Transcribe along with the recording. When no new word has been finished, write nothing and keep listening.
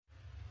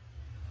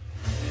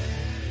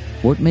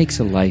What makes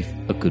a life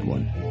a good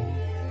one?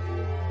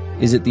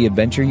 Is it the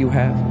adventure you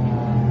have?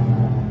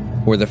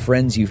 Or the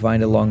friends you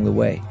find along the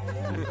way?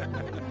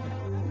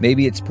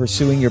 Maybe it's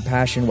pursuing your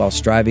passion while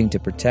striving to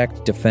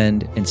protect,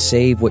 defend, and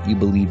save what you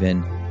believe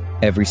in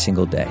every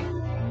single day.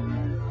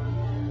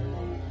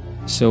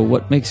 So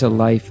what makes a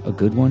life a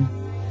good one?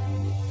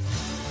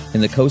 In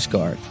the Coast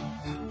Guard,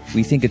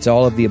 we think it's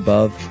all of the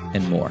above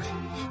and more.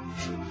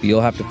 But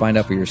you'll have to find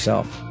out for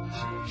yourself.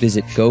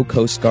 Visit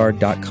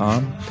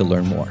gocoastguard.com to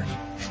learn more.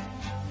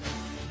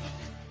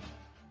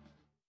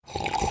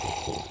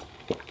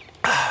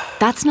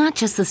 That's not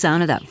just the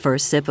sound of that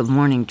first sip of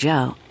Morning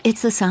Joe.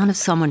 It's the sound of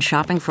someone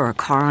shopping for a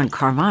car on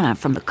Carvana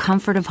from the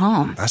comfort of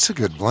home. That's a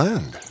good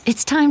blend.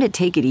 It's time to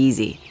take it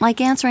easy,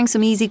 like answering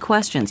some easy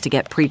questions to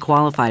get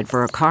pre-qualified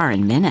for a car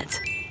in minutes.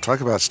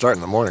 Talk about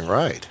starting the morning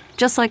right.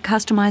 Just like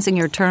customizing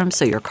your terms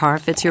so your car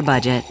fits your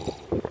budget.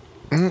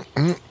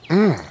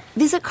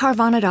 Visit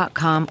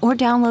Carvana.com or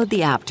download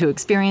the app to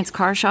experience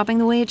car shopping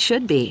the way it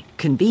should be.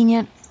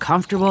 Convenient,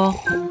 comfortable.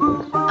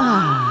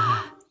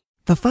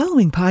 The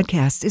following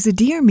podcast is a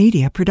Dear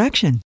Media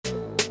production.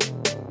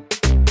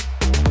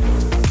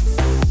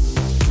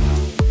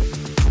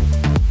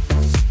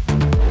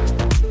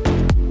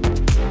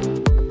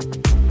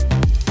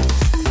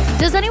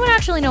 Does anyone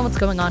actually know what's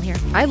going on here?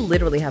 I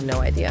literally have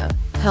no idea.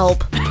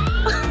 Help.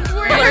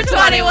 We're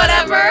 20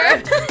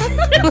 whatever.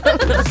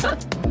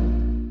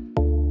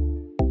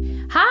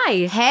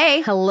 Hi.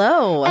 Hey.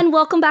 Hello. And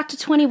welcome back to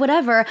 20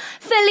 whatever.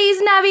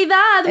 Feliz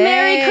Navidad.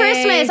 Merry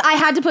Christmas. I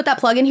had to put that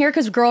plug in here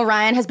because girl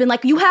Ryan has been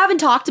like, you haven't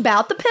talked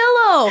about the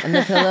pillow. And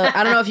the pillow.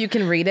 I don't know if you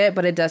can read it,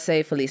 but it does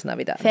say Feliz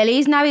Navidad.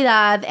 Feliz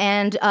Navidad.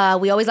 And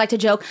we always like to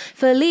joke,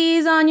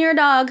 Feliz on your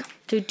dog.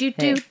 Do, do,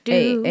 do,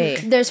 do. Hey.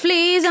 There's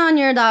fleas on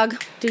your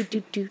dog. Do,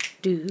 do, do,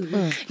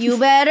 do. You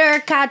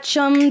better catch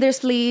them. There's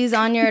fleas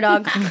on your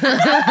dog.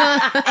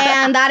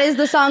 And that is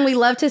the song we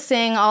love to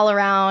sing all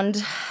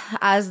around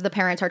as the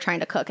parents are trying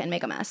to cook and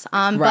make a mess.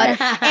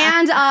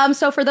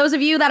 So for those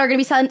of you that are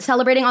going to be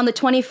celebrating on the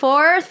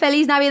 24th,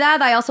 Feliz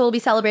Navidad. I also will be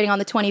celebrating on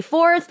the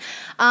 24th.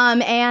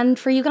 And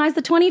for you guys,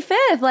 the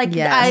 25th.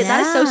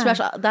 That is so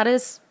special. That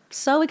is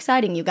so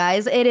exciting, you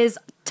guys. It is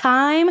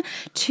time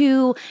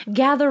to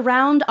gather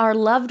around our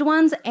loved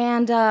ones,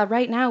 and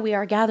right now we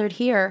are gathered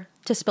here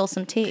to spill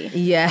some tea.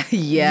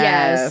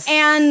 Yes.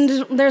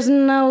 And there's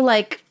no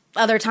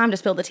other time to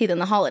spill the tea than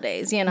the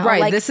holidays, you know?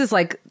 Right. This is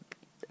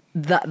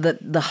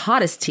the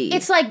hottest tea.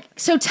 It's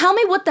so tell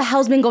me what the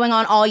hell's been going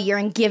on all year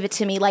and give it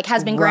to me.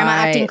 Has been grandma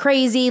acting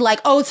crazy?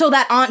 So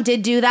that aunt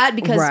did do that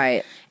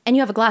because and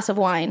you have a glass of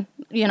wine,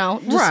 you know?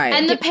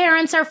 And the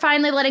parents are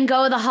finally letting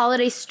go of the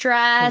holiday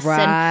stress.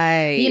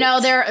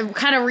 And, they're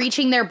kind of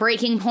reaching their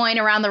breaking point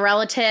around the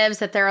relatives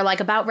that they're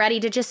about ready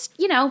to just,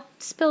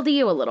 spill to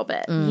you a little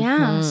bit. Mm-hmm.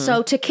 Yeah.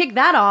 So to kick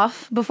that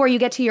off, before you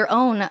get to your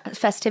own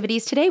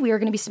festivities today, we are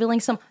going to be spilling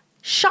some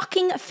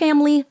shocking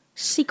family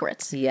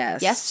secrets.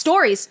 Yes.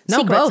 Stories. No,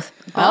 secrets.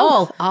 both.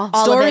 All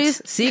stories,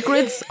 of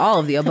secrets, all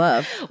of the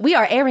above. We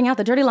are airing out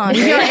the dirty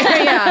laundry.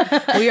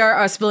 We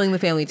are spilling the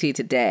family tea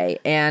today.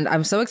 And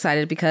I'm so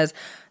excited because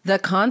the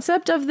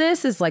concept of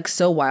this is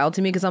so wild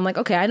to me because I'm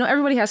okay, I know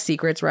everybody has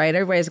secrets, right?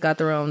 Everybody's got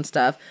their own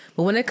stuff.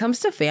 But when it comes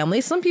to family,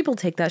 some people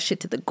take that shit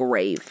to the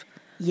grave.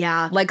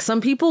 Yeah.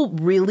 Some people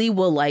really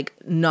will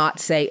not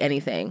say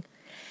anything.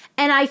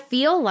 And I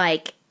feel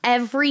like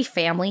every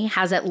family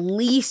has at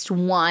least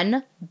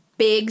one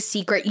big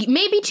secret,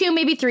 maybe two,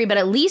 maybe three, but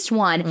at least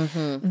one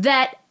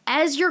that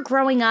as you're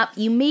growing up,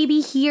 you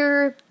maybe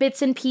hear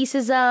bits and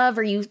pieces of,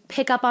 or you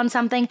pick up on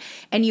something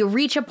and you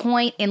reach a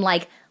point in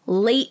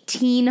late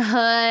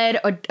teenhood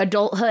or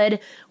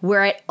adulthood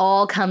where it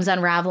all comes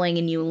unraveling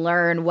and you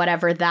learn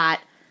whatever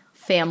that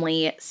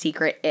family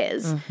secret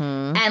is.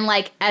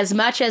 And as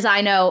much as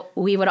I know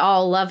we would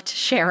all love to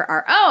share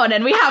our own,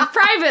 and we have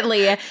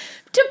privately,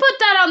 to put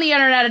that on the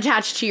internet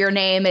attached to your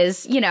name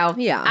is,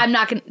 I'm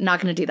not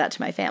gonna do that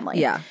to my family.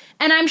 Yeah.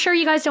 And I'm sure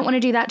you guys don't want to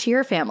do that to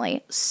your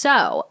family.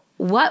 So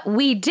what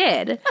we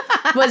did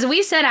was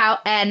we sent out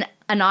an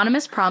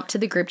anonymous prompt to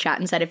the group chat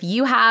and said, if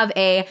you have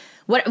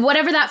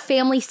whatever that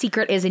family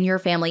secret is in your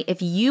family,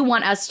 if you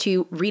want us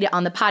to read it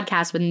on the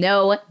podcast with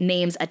no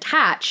names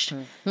attached,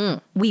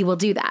 we will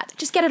do that.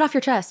 Just get it off your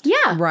chest.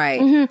 Yeah.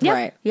 Right. Mm-hmm. Yeah.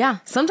 Right. Yeah.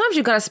 Sometimes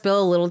you got to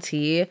spill a little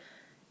tea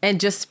and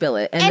just spill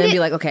it and then be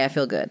okay, I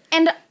feel good.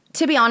 And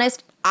to be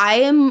honest,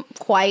 I am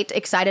quite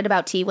excited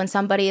about tea when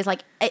somebody is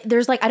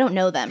there's I don't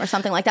know them or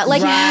something like that.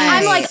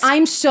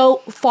 I'm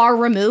so far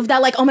removed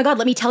that oh my God,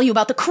 let me tell you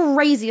about the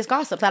craziest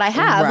gossip that I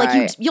have.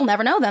 Right. You'll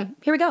never know them.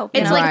 Here we go.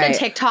 It's the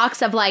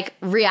TikToks of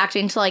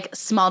reacting to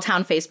small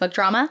town Facebook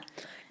drama.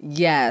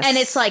 Yes. And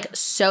it's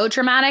so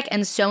dramatic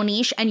and so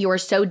niche and you're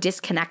so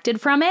disconnected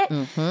from it.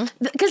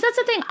 Because that's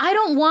the thing. I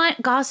don't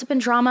want gossip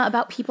and drama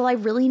about people I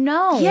really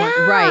know. Yeah.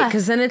 Right.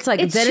 Because then it's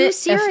it's too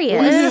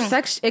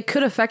serious. It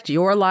could affect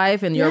your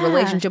life and your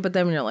relationship with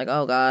them. And you're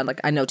oh God,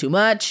 I know too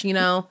much,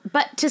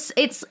 But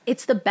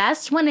it's the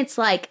best when it's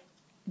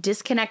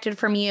disconnected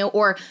from you,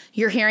 or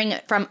you're hearing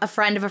it from a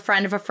friend of a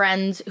friend of a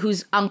friend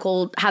whose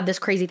uncle had this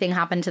crazy thing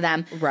happen to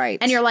them. Right.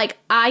 And you're like,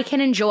 I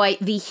can enjoy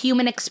the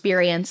human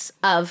experience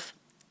of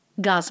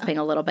gossiping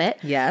a little bit.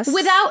 Yes.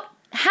 Without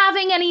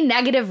having any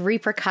negative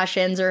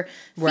repercussions or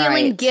feeling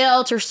Right.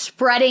 guilt or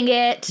spreading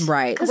it.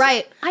 Right. 'Cause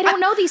Right. I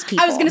don't know these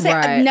people. I was going to say,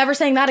 Right. I'm never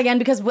saying that again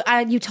because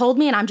you told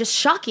me and I'm just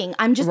shocking.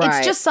 It's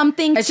Right. just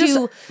something It's to,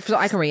 just so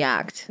I can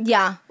react.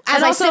 yeah.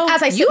 And also,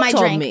 As I you sip my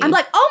told drink, me. I'm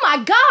like, oh my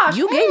gosh.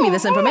 You gave me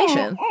this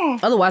information.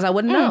 Otherwise, I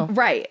wouldn't know.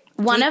 Right.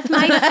 One of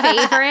my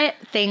favorite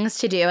things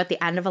to do at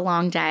the end of a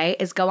long day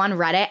is go on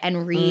Reddit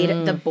and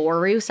read the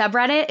Boru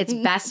subreddit. It's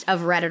best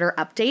of Redditor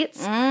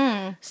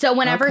updates. So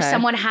whenever Okay.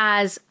 someone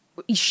has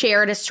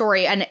shared a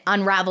story and it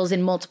unravels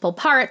in multiple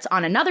parts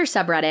on another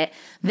subreddit,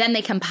 then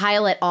they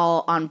compile it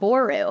all on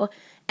Boru.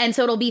 And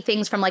so it'll be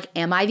things from like,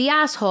 am I the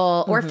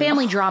asshole, or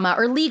family drama,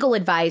 or legal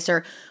advice,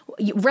 or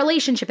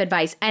relationship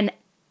advice. And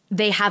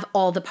they have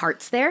all the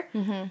parts there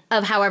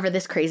of however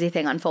this crazy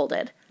thing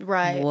unfolded.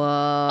 Right.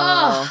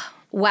 Whoa.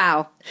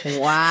 Wow.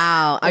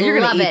 Wow. Oh, you're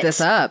going Love to eat it.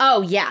 this up.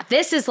 Oh, yeah.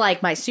 This is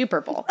like my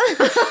Super Bowl.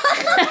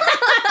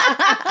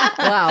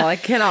 Wow. I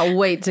cannot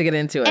wait to get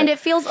into it. And it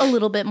feels a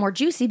little bit more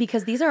juicy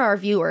because these are our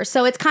viewers.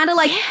 So it's kind of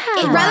like,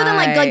 rather than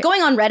like Right.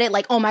 going on Reddit,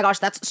 like, oh my gosh,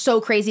 that's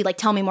so crazy. Like,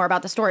 tell me more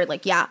about the story.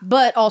 Like, yeah.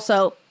 But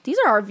also, these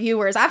are our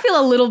viewers. I feel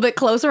a little bit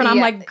closer and I'm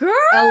Yeah. like, girl.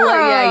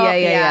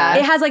 Yeah.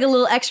 It has like a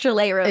little extra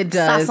layer of It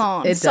does.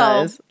 sazon. It So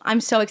does.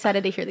 I'm so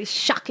excited to hear these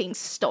shocking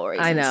stories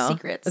I and know.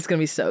 secrets. It's going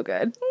to be so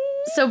good.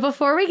 So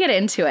before we get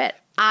into it,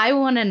 I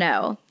want to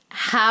know,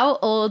 how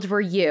old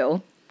were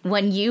you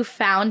when you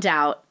found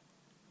out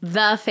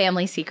the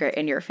family secret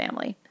in your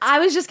family? I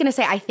was just gonna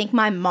say, I think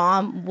my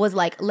mom was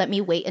like, let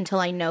me wait until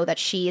I know that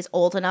she is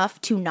old enough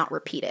to not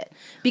repeat it.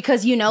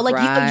 Because, you know, like,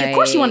 of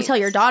course you want to tell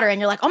your daughter and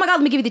you're like, oh my God,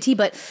 let me give you the tea,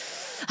 but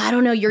I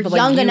don't know, you're But, like,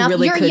 young you enough.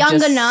 really You're could young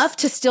just- enough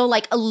to still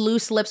like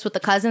loose lips with the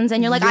cousins.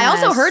 And you're like, I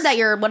also Yes. heard that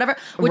you're whatever,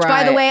 which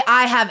by the Right. way,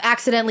 I have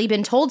accidentally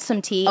been told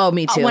some tea. Oh,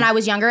 me too. When I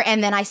was younger.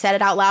 And then I said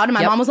it out loud and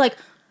my Yep. mom was like,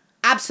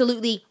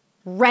 absolutely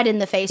red in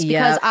the face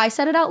because Yep. I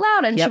said it out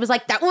loud. And she Yep. was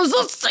like, that was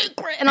a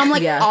secret. And I'm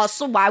like, Yeah.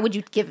 also, why would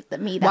you give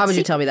me that Why would you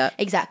secret? tell me that?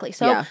 Exactly.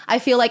 So Yeah. I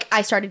feel like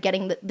I started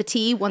getting the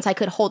tea once I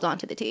could hold on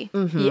to the tea.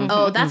 Mm-hmm.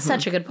 Oh, that's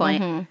such a good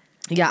point.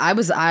 Yeah,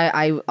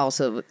 I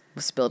also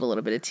spilled a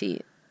little bit of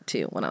tea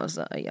too when I was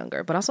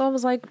younger. But also I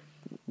was like,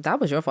 that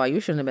was your fault. You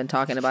shouldn't have been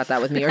talking about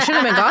that with me, or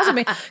shouldn't have been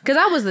gossiping, because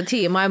that was the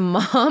tea. My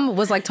mom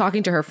was like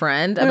talking to her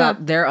friend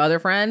about their other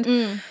friend,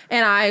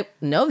 and I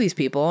know these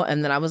people,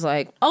 and then I was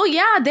like, oh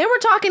yeah, they were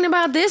talking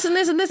about this and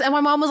this and this, and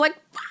my mom was like,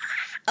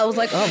 I was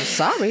like, oh, I'm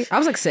sorry. I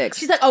was like 6.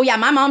 She's like, oh yeah,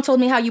 my mom told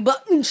me how you,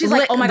 but she's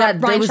like, oh my God,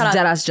 that Brian, it was shut up.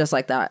 dead ass just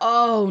like that.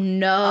 Oh,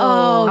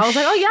 no. I was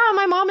like, oh yeah,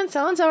 my mom and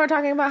so are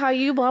talking about how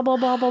you blah blah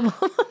blah blah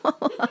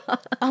blah.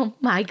 Oh,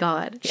 my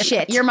God.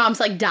 Shit. Your mom's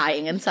like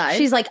dying inside.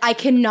 She's like, I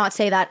cannot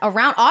say that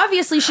around.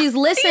 Obviously, she's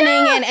listening,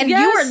 and you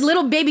yes. were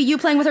little baby, you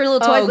playing with her little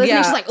toys, Oh, listening.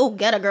 yeah. She's like, oh,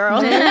 get a girl.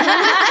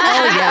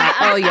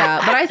 Oh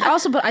yeah. But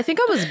I think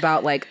I was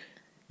about like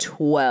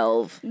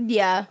 12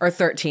 Yeah. or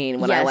 13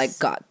 when I Yes. like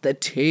got the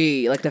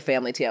tea, like the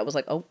family tea. I was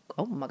like, oh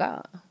my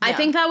God. I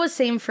think that was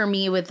same for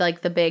me with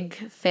like the big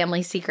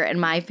family secret in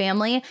my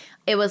family.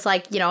 It was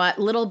like, you know,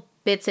 little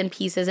bits and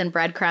pieces and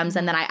breadcrumbs.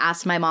 And then I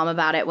asked my mom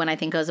about it when I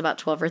think I was about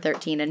 12 or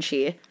 13 and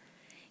she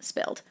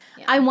spilled.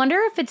 I wonder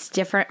if it's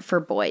different for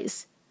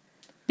boys,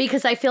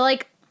 because I feel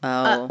like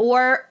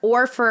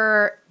or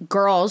for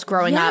girls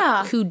growing Yeah.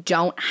 up who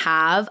don't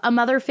have a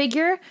mother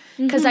figure,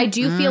 because I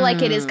do feel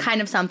like it is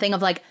kind of something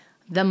of like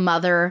the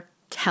mother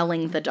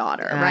telling the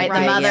daughter, right? The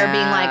Right. mother being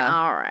Yeah. like,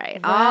 all right,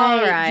 all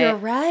right. You're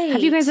right.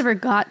 Have you guys ever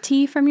got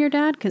tea from your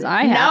dad? Because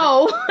I have.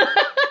 No.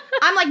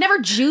 I'm like, never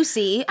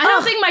juicy. I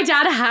don't think my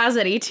dad has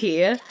any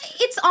tea.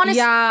 It's honest.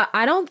 Yeah,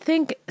 I don't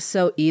think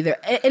so either.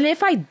 And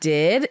if I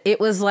did,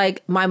 it was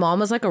like my mom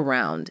was like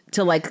around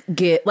to like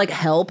get like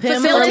help him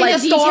Facilitate or like the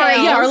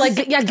story. Yeah, or Yes.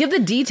 like give the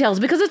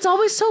details, because it's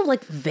always so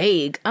like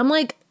vague. I'm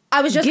like,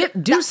 I was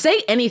just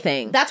say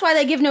anything. That's why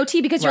they give no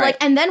tea, because you're Right.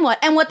 like, and then what?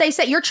 And what they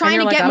say, you're trying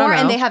you're to like, get I don't more,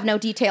 and know. they have no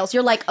details.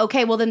 You're like,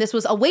 okay, well then this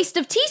was a waste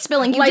of tea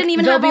spilling. You like, didn't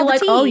even they'll have be all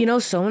like, the tea. oh, you know,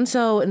 so and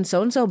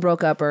so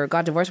broke up or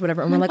got divorced,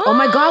 whatever. And we're like, oh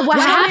my God, what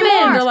Tell me happened?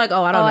 more. They're like,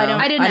 oh, I don't know.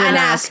 I didn't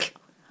ask.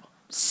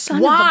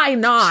 Why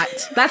not?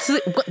 That's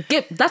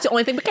the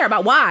only thing we care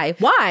about.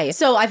 Why?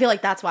 So I feel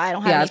like that's why I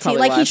don't have Yeah, any that's tea. probably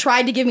Like why. he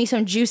tried to give me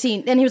some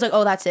juicy, and he was like,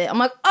 "Oh, that's it." I'm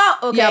like, "Oh,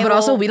 okay." Yeah, but well,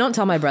 also we don't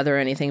tell my brother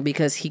anything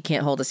because he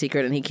can't hold a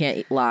secret and he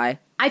can't lie.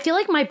 I feel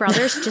like my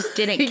brothers just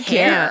didn't He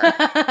care.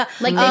 can't.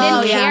 Like they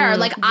didn't yeah. care.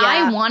 Like I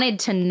Yeah. wanted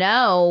to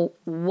know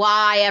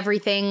why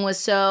everything was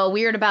so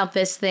weird about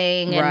this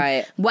thing and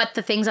Right. what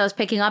the things I was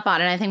picking up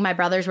on. And I think my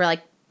brothers were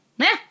like,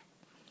 meh,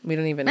 We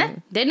don't even.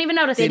 didn't even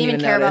notice. they didn't even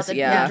even care notice, about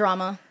yeah. the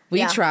drama. We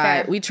Yeah, tried.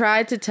 fair. We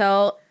tried to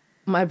tell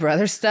my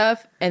brother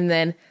stuff, and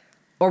then,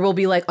 or we'll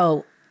be like,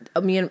 oh,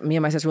 me and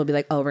my sister will be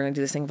like, oh, we're gonna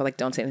do this thing, but like,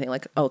 don't say anything.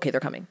 Like, oh, okay, they're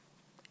coming,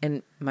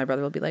 and my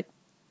brother will be like,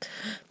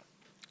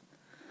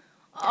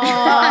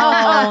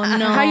 Oh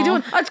no! how you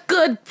doing? That's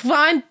good,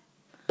 fine,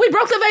 we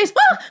broke the vase.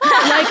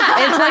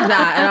 Like, it's like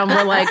that. And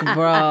we're like,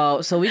 bro.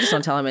 So we just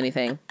don't tell him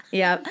anything.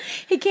 Yep.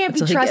 He can't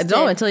be Until trusted.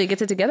 until he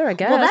gets it together, I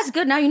guess. Well, that's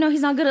good. Now you know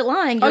he's not good at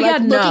lying. You're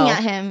no. looking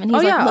at him and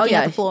he's looking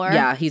at the floor.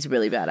 Yeah, he's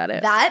really bad at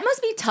it. That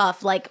must be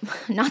tough. Like,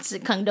 not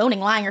condoning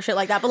lying or shit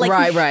like that, but like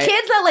Right.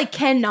 kids that like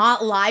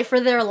cannot lie for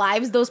their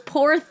lives, those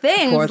poor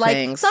things. Poor like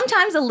things.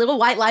 sometimes a little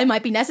white lie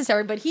might be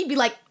necessary, but he'd be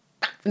like,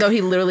 No,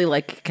 he literally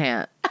like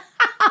can't.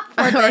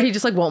 Or he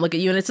just like won't look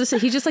at you, and it's just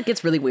he just like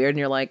gets really weird, and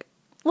you're like,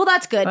 well,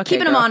 that's good. Okay,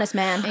 Keeping him girl. honest,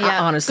 man.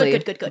 honestly,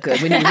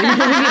 Good. We need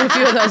a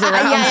few of those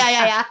around.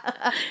 Yeah.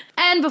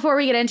 And before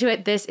we get into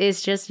it, this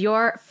is just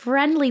your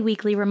friendly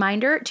weekly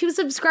reminder to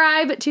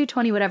subscribe to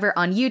 20 Whatever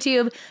on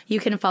YouTube.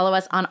 You can follow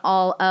us on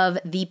all of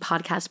the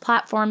podcast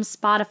platforms,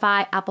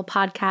 Spotify, Apple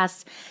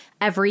Podcasts,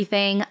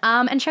 everything.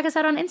 And check us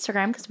out on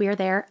Instagram because we are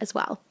there as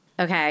well.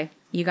 Okay,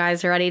 you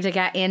guys are ready to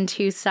get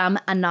into some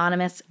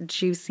anonymous,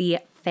 juicy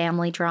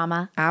family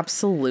drama?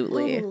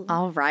 Absolutely.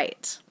 All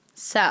right.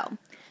 So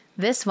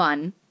this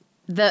one,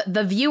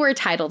 the viewer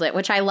titled it,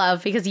 which I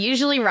love because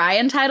usually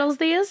Ryan titles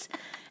these.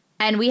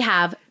 And we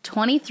have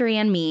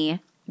 23andMe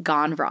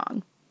gone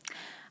wrong.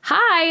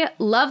 Hi,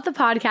 love the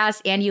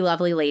podcast and you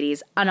lovely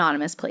ladies.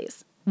 Anonymous,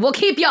 please. We'll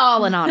keep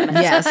y'all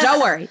anonymous. Yes.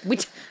 Don't worry.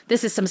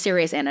 This is some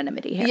serious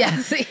anonymity here.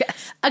 Yes.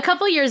 A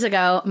couple years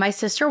ago, my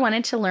sister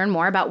wanted to learn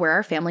more about where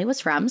our family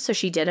was from, so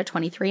she did a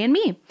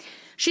 23andMe.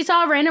 She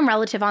saw a random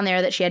relative on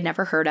there that she had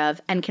never heard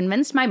of and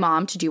convinced my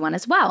mom to do one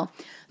as well.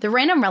 The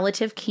random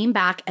relative came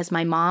back as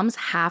my mom's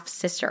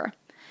half-sister.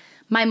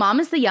 My mom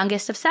is the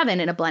youngest of 7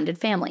 in a blended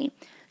family.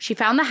 She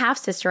found the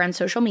half-sister on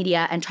social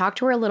media and talked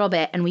to her a little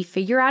bit, and we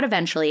figure out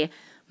eventually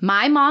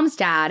my mom's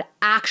dad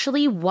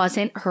actually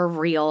wasn't her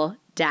real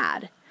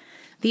dad.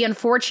 The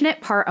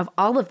unfortunate part of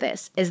all of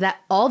this is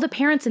that all the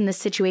parents in this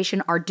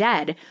situation are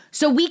dead,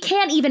 so we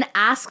can't even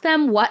ask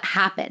them what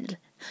happened.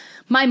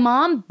 My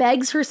mom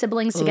begs her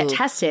siblings to get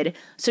tested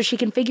so she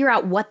can figure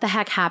out what the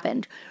heck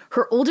happened.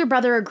 Her older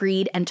brother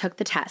agreed and took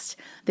the test.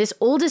 This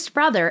oldest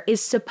brother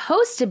is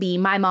supposed to be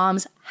my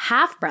mom's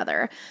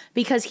half-brother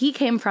because he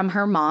came from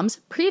her mom's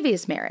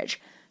previous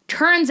marriage.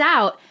 Turns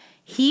out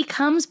he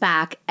comes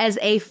back as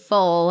a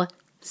full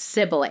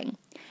sibling.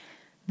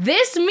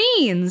 This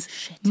means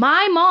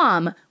my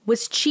mom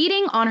was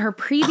cheating on her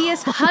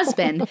previous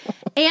husband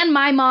and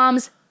my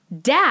mom's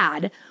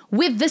dad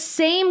with the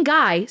same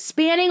guy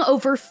spanning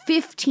over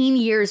 15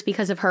 years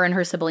because of her and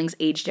her siblings'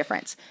 age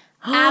difference.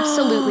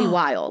 Absolutely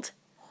wild.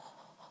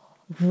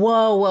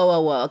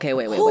 Whoa. Okay,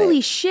 wait.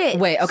 Holy shit.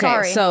 Wait, okay,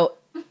 Sorry. so,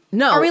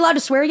 no. Are we allowed to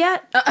swear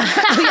yet? Yeah.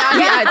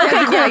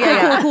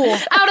 Cool.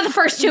 Out of the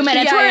first 2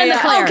 minutes, Yeah, we're in yeah,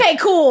 the clear. Okay,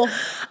 cool.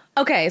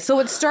 Okay, so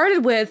it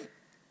started with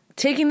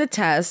taking the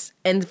test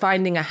and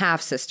finding a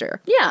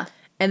half-sister. Yeah.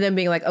 And then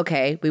being like,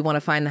 okay, we want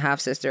to find the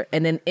half-sister.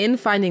 And then in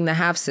finding the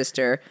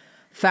half-sister,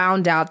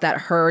 found out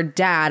that her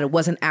dad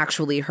wasn't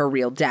actually her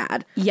real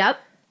dad. Yep.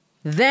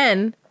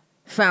 Then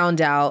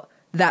found out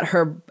that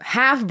her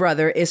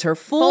half-brother is her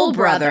full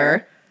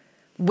brother,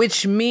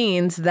 which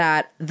means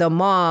that the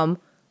mom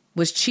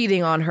was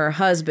cheating on her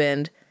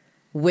husband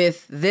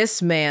with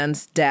this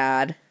man's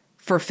dad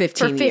for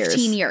 15 years. For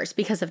 15 years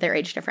because of their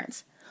age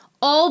difference.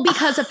 All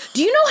because of...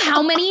 Do you know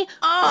how many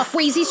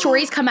crazy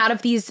stories come out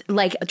of these,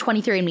 like,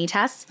 23andMe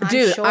tests?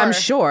 Dude, I'm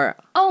sure.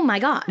 Oh, my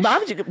gosh.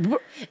 The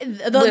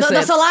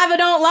saliva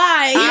don't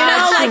lie. You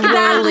know, like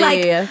that.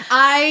 Absolutely.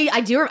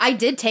 Like I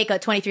did take a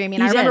 23andMe.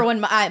 And I remember when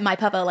my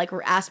papa like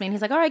asked me, and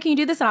he's like, "All right, can you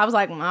do this?" And I was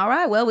like, "All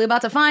right, well, we're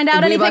about to find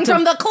out anything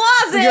from the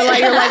closet." You're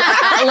like,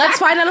 let's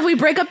find out if we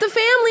break up the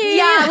family.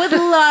 Yeah, I would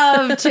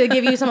love to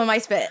give you some of my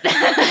spit.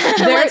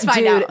 Let's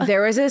find out.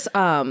 There is this,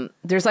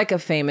 there's like a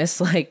famous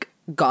like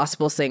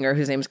gospel singer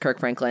whose name is Kirk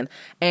Franklin,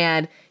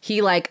 and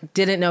he like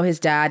didn't know his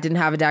dad, didn't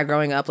have a dad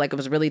growing up, like it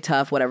was really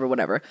tough,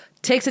 whatever.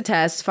 Takes a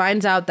test,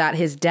 finds out that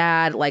his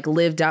dad like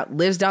lives down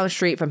the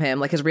street from him,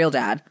 like his real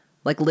dad,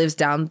 like lives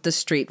down the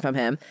street from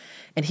him,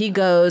 and he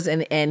goes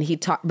and he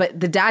talked, but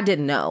the dad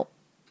didn't know.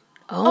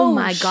 Oh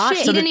my gosh.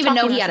 shit. He didn't even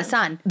know he had a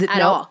son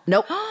at all.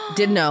 Nope.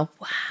 Didn't know.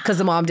 Because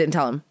the mom didn't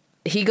tell him.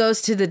 He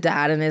goes to the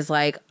dad and is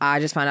like, I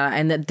just found out.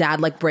 And the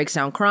dad like breaks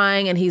down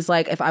crying. And he's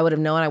like, if I would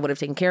have known, I would have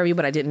taken care of you,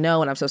 but I didn't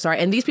know. And I'm so sorry.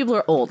 And these people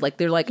are old. Like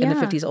they're like in the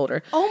 50s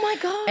older. Oh my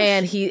gosh.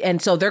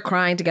 And so they're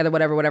crying together,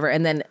 whatever.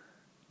 And then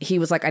he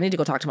was like, I need to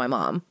go talk to my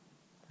mom.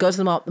 Goes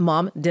to the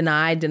mom,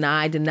 denied to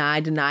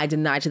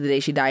the day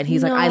she died. And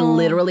he's like, I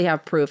literally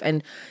have proof.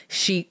 And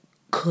she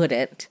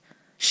couldn't.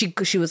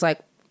 She was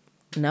like,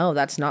 no,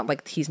 that's not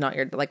like, he's not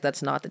your, like,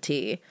 that's not the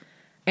tea.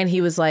 And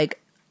he was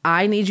like,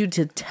 I need you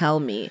to tell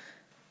me.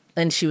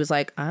 And she was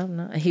like, I don't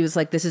know. And he was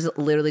like, this is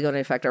literally going to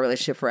affect our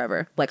relationship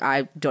forever. Like,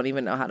 I don't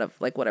even know how to,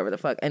 like, whatever the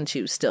fuck. And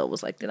she still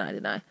was like,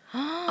 deny.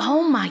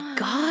 Oh my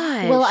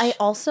gosh. Well, I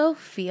also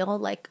feel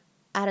like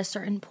at a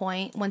certain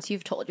point, once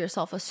you've told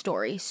yourself a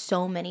story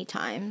so many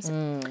times,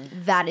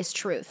 that is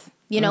truth.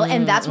 You know,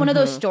 and that's one of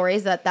those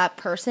stories that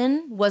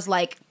person was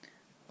like,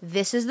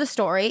 this is the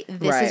story,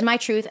 this is my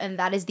truth, and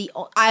that is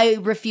I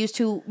refuse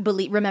to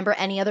remember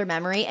any other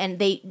memory, and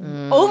they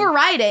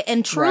override it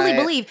and truly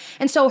believe.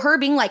 And so her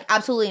being like,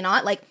 absolutely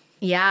not, like,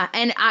 Yeah,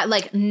 and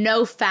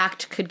no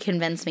fact could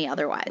convince me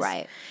otherwise.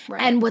 Right.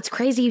 And what's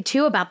crazy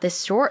too about this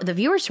story, the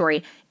viewer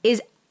story,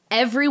 is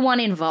everyone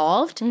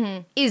involved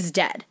is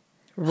dead.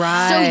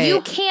 Right. So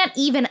you can't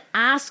even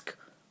ask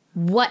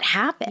what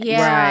happened.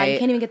 Yeah, Right. you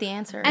can't even get the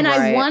answer. And I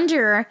Right.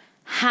 wonder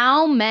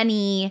how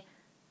many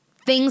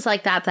things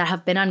like that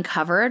have been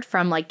uncovered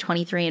from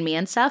 23andMe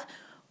and stuff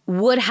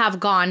would have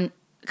gone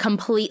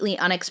completely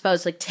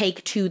unexposed,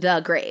 take to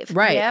the grave.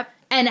 Right. Yep.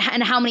 And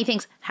how many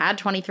things had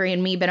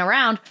 23andMe been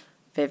around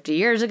 50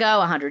 years ago,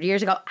 100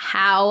 years ago?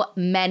 How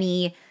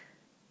many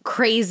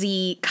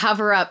crazy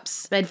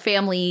cover-ups and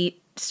family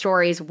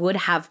stories would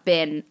have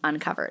been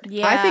uncovered?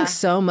 Yeah. I think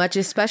so much,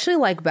 especially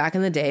back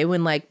in the day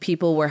when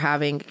people were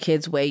having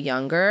kids way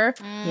younger.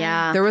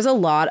 Yeah. There was a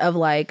lot of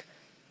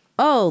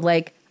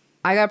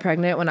I got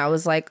pregnant when I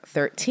was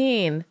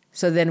 13.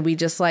 So then we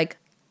just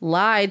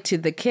lied to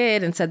the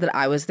kid and said that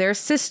I was their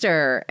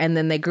sister. And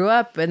then they grew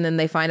up and then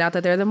they find out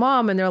that they're the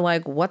mom and they're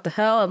like, what the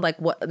hell? And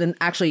what? Then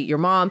actually your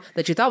mom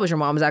that you thought was your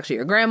mom is actually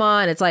your grandma.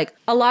 And it's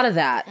a lot of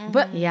that.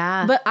 But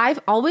Yeah. But I've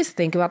always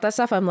think about that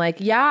stuff. I'm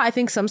yeah, I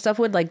think some stuff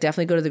would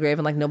definitely go to the grave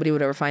and nobody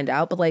would ever find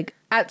out. But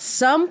at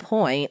some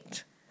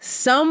point,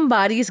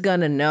 somebody's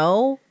gonna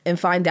know and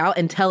find out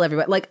and tell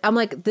everybody. I'm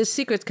the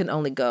secrets can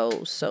only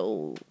go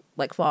so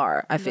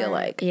far, I feel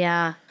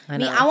Yeah.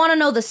 I want to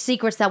know the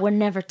secrets that were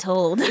never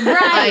told.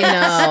 I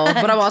know,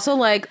 but I'm also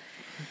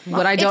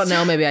what I don't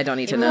know, maybe I don't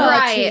need to know.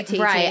 Right, T.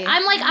 right.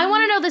 I'm I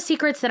want to know the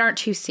secrets that aren't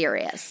too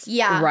serious.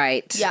 Yeah.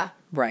 Right. Yeah.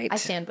 Right. I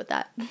stand with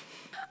that.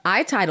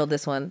 I titled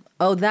this one,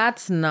 "Oh,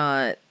 that's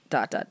not ...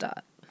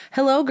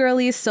 Hello,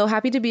 girlies. So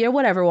happy to be a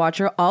whatever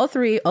watcher. All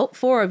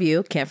four of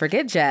you, can't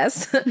forget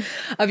Jess,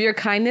 of your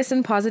kindness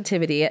and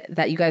positivity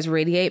that you guys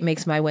radiate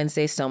makes my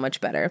Wednesday so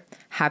much better.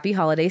 Happy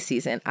holiday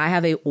season. I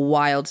have a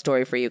wild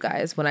story for you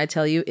guys. When I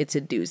tell you, it's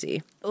a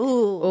doozy.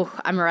 Ooh,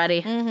 I'm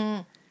ready.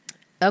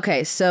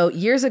 Okay, so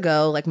years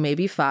ago,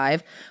 maybe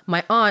 5,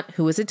 my aunt,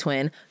 who was a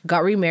twin,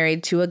 got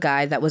remarried to a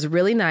guy that was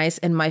really nice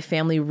and my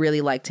family really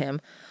liked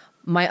him.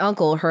 My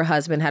uncle, her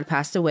husband, had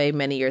passed away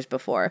many years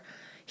before.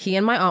 He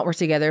and my aunt were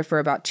together for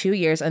about 2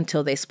 years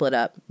until they split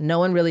up. No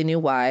one really knew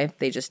why.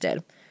 They just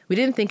did. We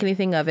didn't think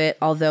anything of it,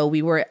 although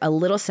we were a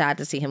little sad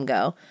to see him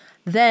go.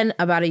 Then,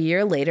 about a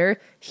year later,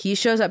 he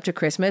shows up to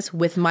Christmas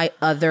with my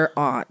other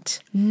aunt.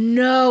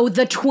 No,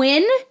 the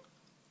twin?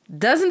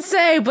 Doesn't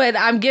say, but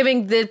I'm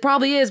giving, it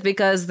probably is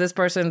because this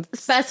person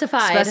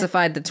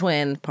Specified the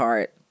twin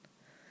part.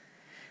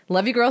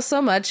 Love you girls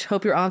so much.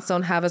 Hope your aunts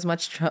don't have as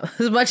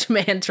much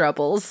man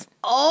troubles.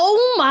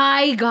 Oh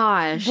my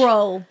gosh.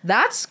 Bro.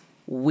 That's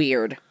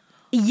weird.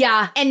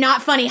 Yeah. And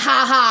not funny.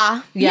 Ha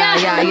ha. Yeah.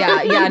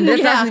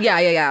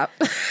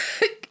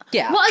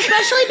 Yeah. Well,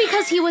 especially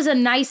because he was a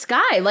nice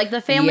guy. The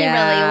family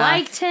really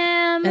liked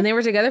him. And they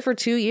were together for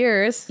 2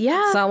 years.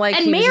 Yeah. It's not like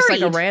And he was just a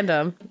married.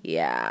 random.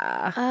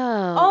 Yeah.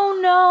 Oh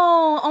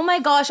no. Oh my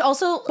gosh.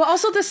 Also, But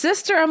also the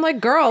sister, I'm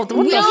girl, what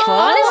the Yeah, fuck?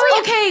 honestly,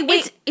 Okay,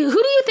 wait. who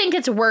do you think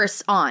it's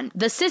worse on?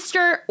 The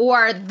sister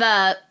or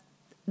the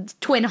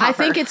twin hopper? I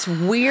think it's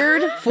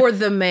weird for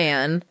the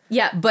man.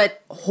 Yeah.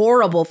 But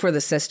horrible for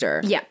the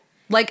sister. Yeah.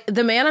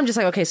 The man, I'm just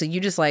okay, so you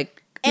just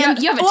and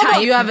you have a well, type. no,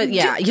 you have it,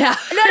 yeah. No.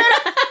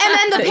 And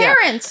then the Yeah.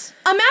 parents.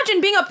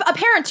 Imagine being a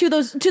parent to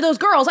those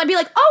girls. I'd be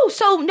like, oh,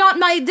 so not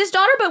this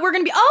daughter, but we're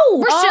gonna be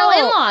we're still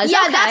in-laws,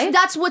 Yeah, okay.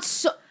 that's what's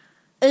so.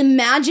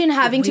 Imagine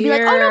having to be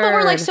like, oh no, but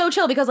we're Weird. so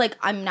chill because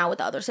I'm now with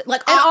the other.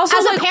 And also,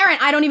 as a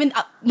parent, I don't even.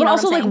 But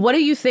also, what I'm saying? what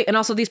do you think? And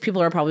also, these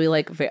people are probably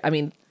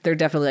they're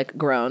definitely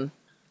grown.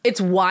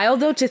 It's wild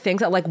though to think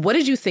that what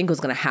did you think was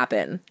going to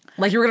happen?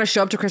 You were going to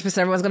show up to Christmas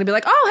and everyone's going to be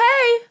like,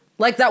 oh hey,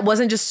 that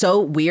wasn't just so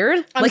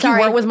weird. I'm you sorry.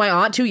 weren't with my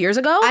aunt 2 years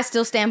ago. I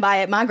still stand by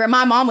it. My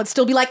mom would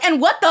still be like,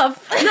 and what the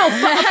No,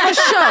 for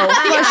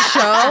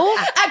show.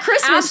 at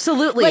Christmas?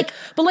 Absolutely.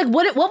 But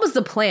what was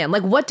the plan?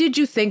 What did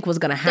you think was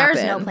going to happen?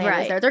 There's no plan.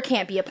 Right. Is there? There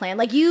can't be a plan.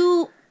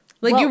 You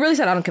You really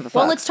said I don't give a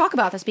fuck. Well, let's talk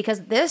about this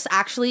because this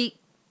actually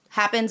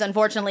happens,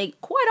 unfortunately,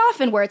 quite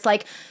often where it's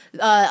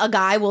a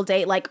guy will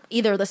date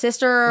either the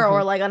sister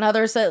or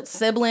another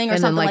sibling or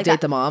and something then like date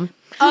that. the mom.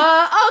 Okay.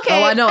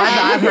 Oh, I know.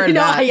 I've heard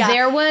that. Yeah.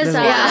 There was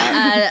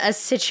There's a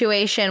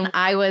situation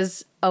I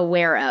was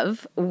aware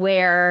of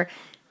where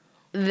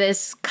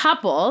this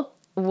couple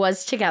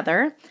was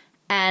together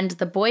and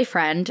the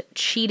boyfriend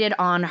cheated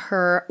on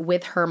her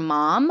with her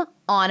mom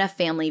on a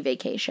family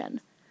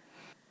vacation.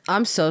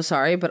 I'm so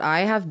sorry, but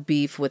I have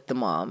beef with the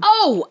mom.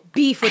 Oh,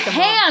 beef with the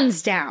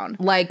hands down.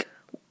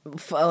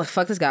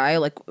 Fuck this guy.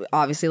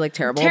 Obviously,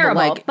 terrible.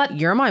 Terrible, But, but-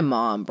 you're my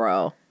mom,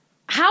 bro.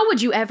 How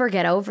would you ever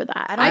get over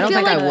that? I don't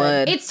feel think I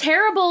would. It's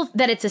terrible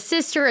that it's a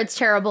sister. It's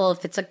terrible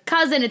if it's a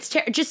cousin. It's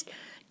just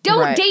don't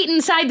Right. date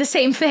inside the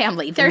same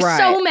family. There's Right.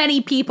 so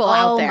many people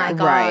out Oh there. my Right.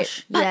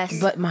 gosh. Yes.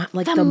 But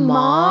the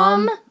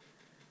mom.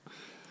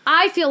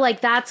 I feel like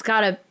that's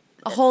got to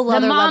a whole the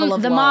other mom. level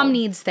of The low. mom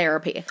needs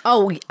therapy.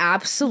 Oh,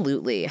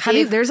 absolutely. Have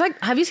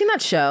you seen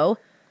that show?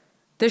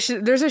 There's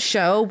a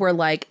show where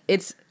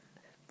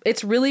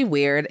it's really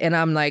weird, and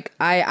I'm I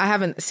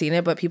haven't seen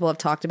it, but people have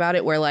talked about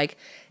it where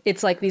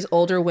it's these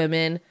older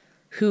women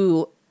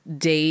who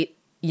date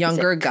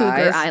younger Cougar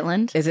guys.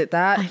 Island? Is it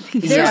that?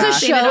 There's a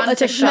show.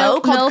 It's a show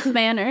called MILF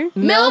Manor.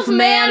 MILF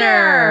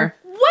Manor.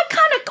 What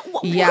kind of?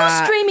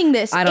 Who's streaming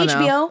this? I don't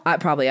HBO? know. I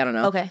don't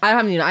know. Okay. I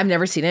haven't. I've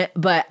never seen it,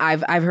 but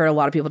I've heard a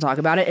lot of people talk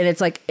about it, and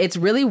it's like it's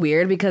really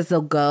weird because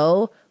they'll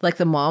go like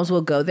the moms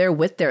will go there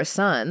with their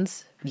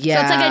sons. Yeah.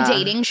 So it's like a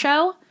dating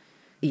show,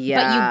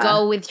 Yeah. but you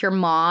go with your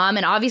mom,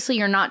 and obviously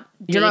you're not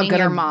dating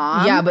your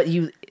mom. Yeah, but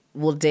you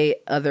will date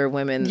other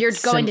women. You're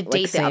going to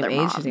date the same other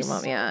age as your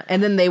moms. mom. Yeah,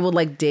 and then they will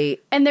like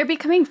date. And they're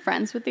becoming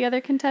friends with the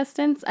other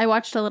contestants. I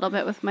watched a little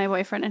bit with my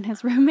boyfriend and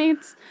his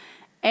roommates.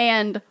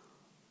 And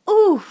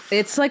oof.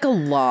 It's like a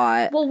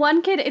lot. Well,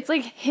 one kid, it's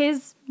like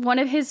one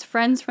of his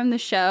friends from the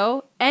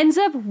show ends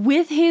up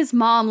with his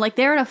mom. Like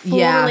they're in a full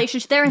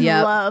relationship. They're in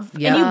love.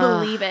 Yep. And you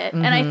believe it.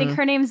 And I think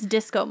her name's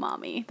Disco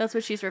Mommy. That's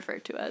what she's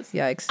referred to as.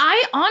 Yikes.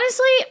 I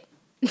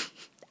honestly,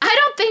 I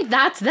don't think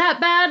that's that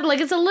bad. Like,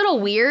 it's a little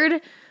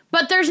weird,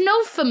 but there's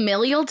no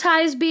familial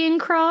ties being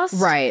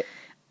crossed. Right.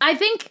 I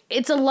think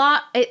it's a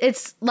lot.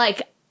 It's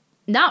like,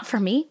 not for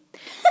me.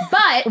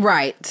 But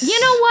Right. you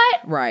know what?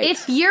 Right.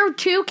 If you're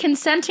two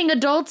consenting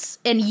adults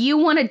and you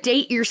want to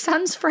date your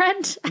son's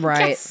friend, I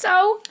Right. guess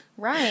so.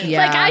 Right.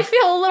 Yeah. Like, I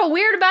feel a little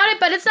weird about it,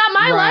 but it's not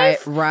my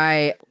life.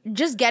 Right.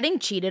 Just getting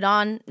cheated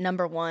on,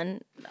 number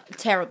one,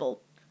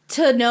 terrible.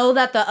 To know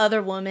that the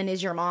other woman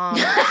is your mom.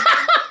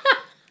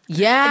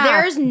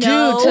 Yeah. There's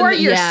no- Dude, Or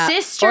your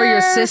sister. Or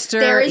your sister.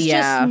 There is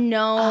yeah. just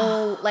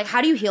no, like,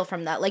 how do you heal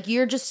from that? Like,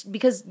 you're just,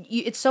 because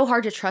it's so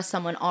hard to trust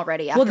someone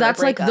already after Well,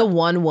 that's a like breakup. the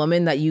one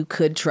woman that you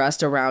could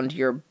trust around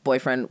your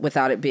boyfriend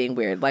without it being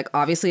weird. Like,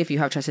 obviously, if you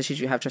have trust issues,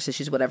 you have trust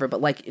issues, whatever.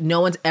 But like, no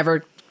one's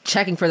ever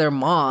checking for their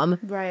mom.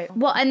 Right.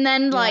 Well, and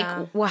then, like,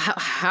 Yeah. well,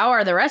 how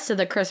are the rest of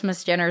the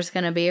Christmas dinners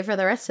going to be for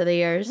the rest of the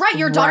years? Right.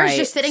 Your daughter's Right.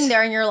 just sitting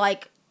there and you're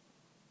like,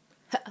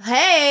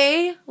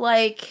 hey,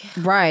 like,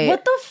 Right.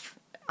 what the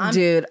I'm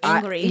Dude,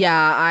 angry.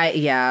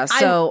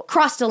 So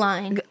Crossed a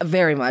line.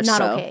 very much Not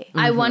so. okay.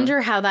 I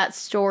wonder how that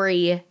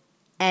story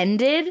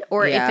ended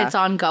or Yeah. if it's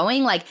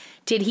ongoing. Like,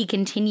 did he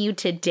continue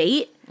to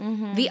date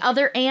the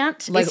other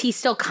aunt? Like- Is he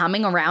still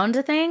coming around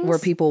to things? Were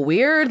people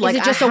weird? Is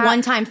it just a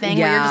one-time thing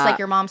where you're just Yeah. like,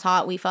 your mom's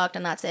hot, we fucked,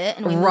 and that's it,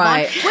 and we move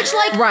Right. on? Which,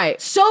 like,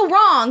 Right. so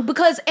wrong,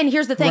 because, and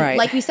here's the thing, Right.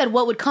 like we said,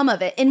 what would come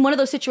of it? In one of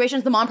those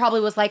situations, the mom probably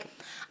was like,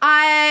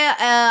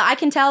 I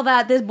can tell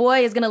that this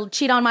boy is gonna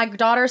cheat on my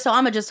daughter, so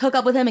I'm gonna just hook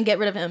up with him and get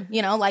rid of him.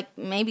 You know, like,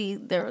 maybe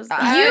there was... you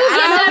give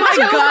them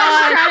too much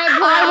credit,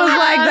 bro. I was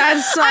like,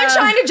 that's I'm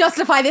trying to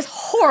justify this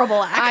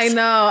horrible act. I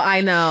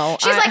know.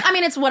 She's like, I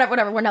mean, it's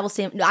whatever. We'll never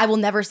see him. I will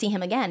never see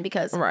him again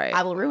because right.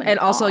 I will ruin and it.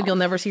 also, all. you'll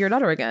never see your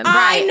daughter again.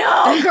 I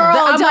know, girl.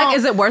 I'm don't. like,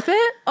 is it worth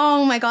it?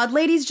 Oh my god,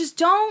 ladies, just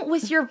don't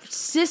with your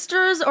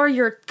sisters or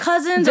your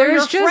cousins or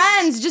There's your just-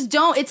 friends. Just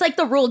don't. It's like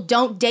the rule: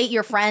 don't date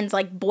your friends,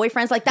 like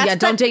boyfriends. Like that's Yeah,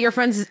 don't date your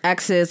friends'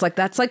 exes. Like,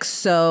 that's like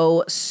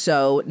so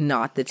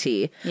not the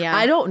tea. Yeah.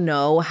 I don't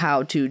know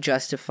how to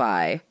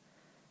justify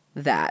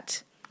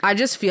that. I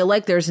just feel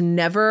like there's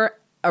never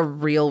a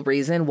real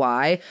reason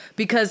why.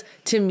 Because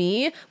to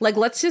me, like,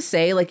 let's just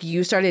say, like,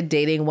 you started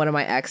dating one of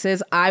my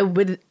exes,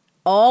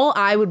 all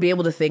I would be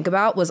able to think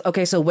about was,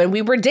 okay, so when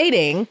we were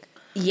dating,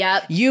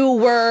 Yep. you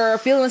were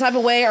feeling the type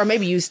of way, or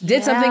maybe you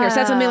did something or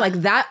said something. Yeah. Like,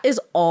 that is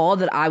all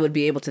that I would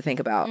be able to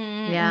think about.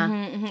 Yeah.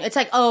 It's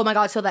like, oh my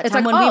god, so that It's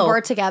time like, when oh. we were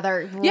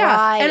together, Yeah.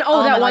 right? And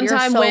my that God, one you're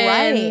time so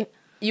when right.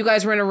 you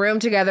guys were in a room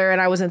together and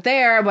I wasn't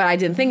there, but I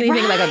didn't think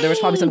anything. Like, there was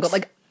probably some Right.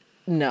 like,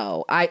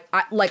 no, I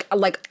like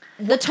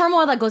the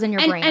turmoil that goes in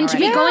your brain, And to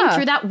be already. going Yeah.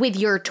 through that with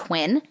your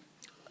twin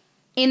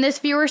in this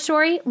viewer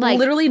story, like,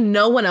 literally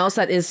no one else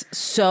that is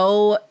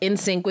so in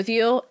sync with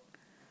you.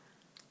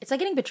 It's like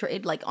getting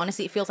betrayed. Like,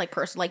 honestly, it feels like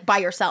like by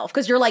yourself,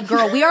 because you're like,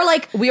 girl, we are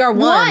like We are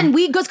one.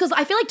 We because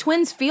I feel like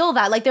twins feel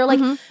that. Like, they're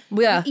like,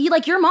 Yeah.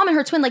 like your mom and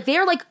her twin, like they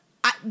are like,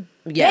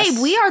 Yes.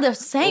 babe, we are the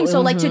same.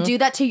 So like, to do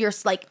that to your,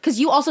 like, because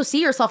you also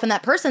see yourself in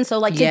that person. So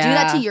like, to do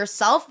that to Yeah.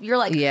 yourself, you're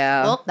like,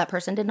 Yeah. well, that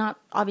person did not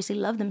obviously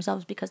love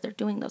themselves because they're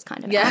doing those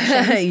kind of Yeah.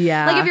 actions.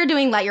 Yeah. Like, if you're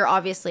doing that, you're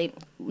obviously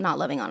not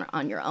loving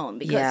on your own,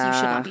 because you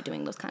should Yeah. not be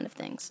doing those kind of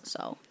things.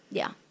 So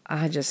yeah.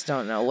 I just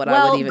don't know what I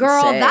Well, would even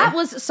girl, say. that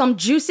was some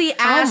juicy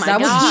ass. that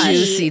was tea.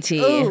 juicy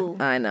tea. Ooh.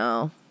 I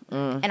know.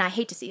 And I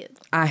hate to see it.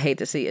 I hate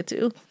to see it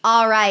too.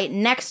 All right,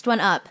 next one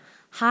up.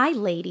 Hi,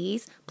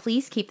 ladies.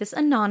 Please keep this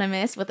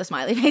anonymous, with a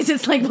smiley face.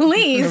 It's like,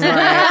 please.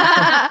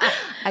 I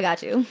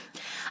got you.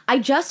 I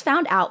just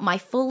found out my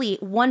fully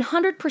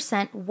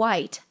 100%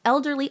 white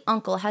elderly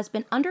uncle has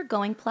been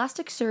undergoing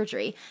plastic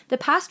surgery the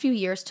past few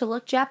years to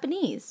look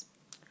Japanese.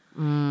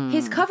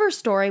 His cover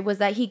story was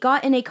that he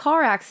got in a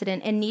car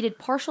accident and needed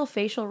partial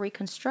facial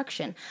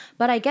reconstruction,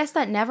 but I guess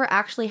that never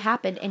actually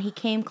happened, and he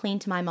came clean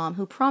to my mom,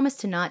 who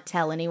promised to not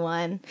tell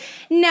anyone.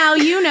 Now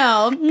you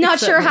know. Not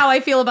sure how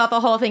I feel about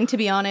the whole thing, to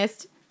be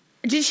honest.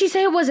 did she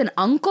say it was an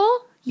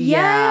uncle?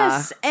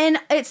 Yes, and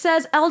it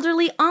says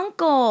elderly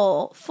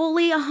uncle,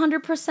 fully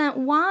 100%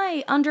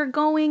 white,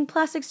 undergoing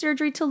plastic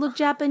surgery to look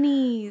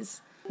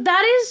Japanese.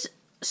 That is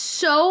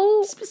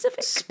so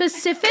Specific.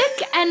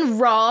 specific and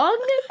wrong.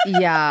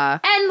 Yeah.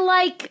 And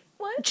like,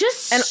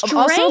 Just And strange.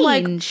 also,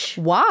 like,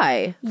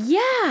 why?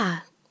 Yeah.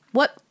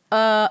 What?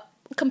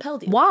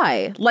 Compelled you.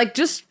 Why? Like,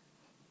 just.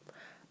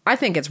 I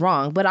think it's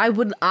wrong, but I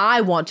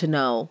want to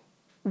know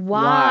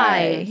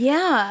Why?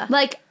 Yeah.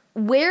 Like,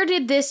 where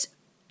did this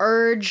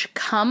urge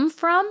come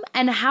from,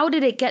 and how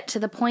did it get to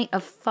the point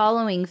of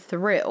following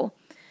through?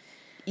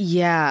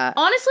 Yeah.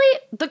 Honestly,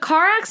 the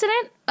car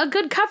accident, a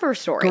good cover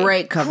story.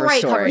 Great cover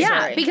story.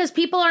 Yeah, because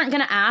people aren't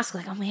going to ask,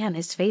 like, oh man,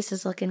 his face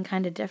is looking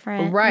kind of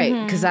different. Right,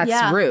 because that's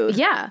Yeah. rude.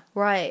 Yeah.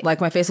 Right.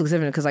 Like, my face looks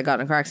different because I got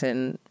in a car accident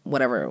and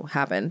whatever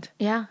happened.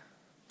 Yeah.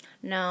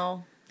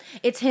 No.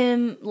 It's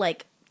him,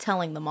 like,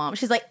 telling the mom.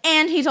 She's like,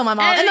 and he told my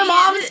mom. And And the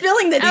mom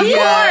spilling the tea. Of course.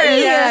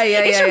 Yeah,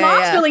 It's your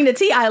mom spilling the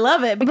tea. I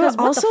love it. Because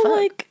But what the also, fuck?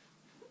 like,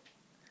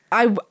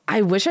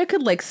 I wish I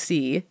could, like,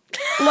 see.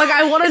 Like,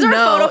 I want to Is there a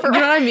know. photo for- You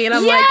know what I mean?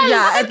 I'm Yes! like,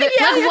 yeah. at the-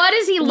 Like, what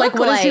does he look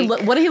what like? does he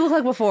look? What did he look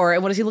like before,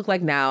 and what does he look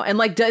like now? And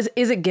like,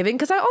 is it giving?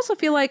 Because I also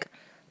feel like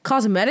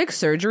cosmetic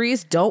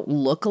surgeries don't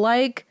look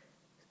like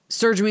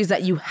surgeries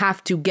that you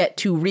have to get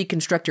to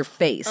reconstruct your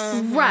face.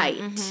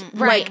 Right.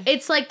 Right.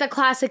 It's like the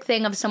classic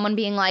thing of someone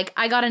being like,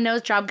 I got a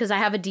nose job because I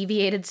have a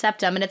deviated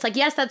septum. And it's like,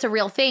 yes, that's a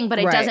real thing, but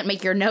it Right. doesn't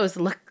make your nose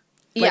look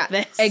like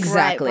this.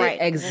 exactly, Right,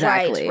 right,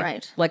 exactly.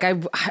 right. Like,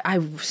 I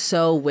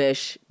so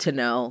wish to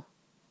know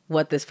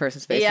what this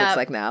person's face Yeah. looks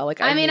like now.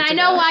 Like, I mean, need I to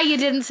know why you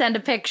didn't send a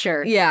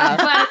picture. Yeah,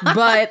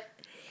 but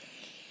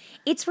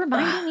it's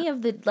reminding me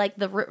of the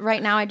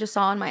right now I just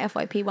saw on my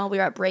FYP while we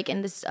were at break,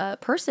 and this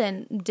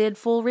person did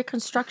full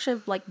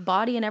reconstruction, like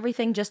body and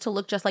everything, just to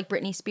look just like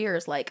Britney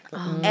Spears, like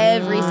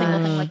every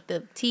single thing, like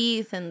the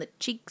teeth and the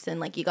cheeks, and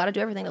like you got to do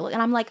everything to look.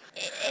 And I'm like,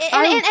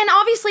 and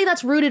obviously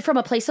that's rooted from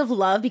a place of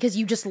love because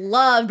you just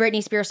love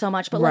Britney Spears so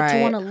much, but like to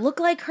Right. want to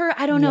look like her,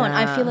 I don't know. And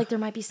I Yeah. feel like there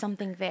might be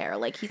something there.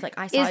 Like he's like,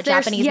 I saw Is a there-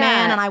 Japanese yeah.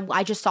 man, and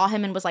I just saw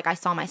him and was like, I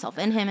saw myself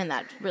in him, and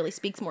that really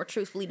speaks more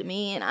truthfully to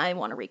me, and I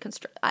want to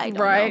reconstruct. I don't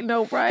Right,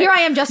 know. no, right. Here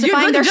I am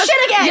justifying their shit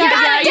again. Yeah, You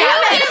gotta yeah,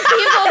 damn it. Give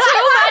people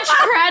too much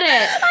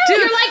credit. Dude,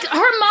 you're like,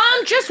 her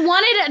mom just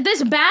wanted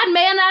this bad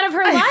man out of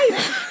her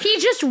life. He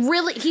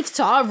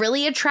saw a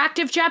really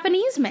attractive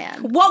Japanese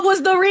man. What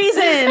was the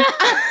reason?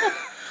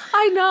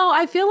 I know.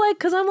 I feel like,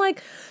 because I'm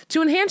like,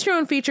 to enhance your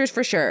own features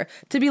for sure.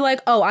 To be like,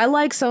 oh, I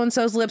like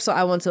so-and-so's lips, so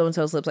I want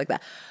so-and-so's lips like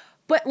that.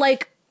 But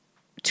like,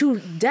 to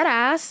dead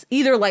ass,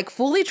 either like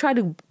fully try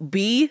to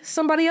be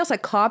somebody else,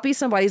 like copy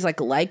somebody's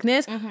like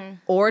likeness,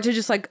 or to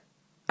just like,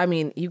 I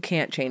mean, you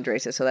can't change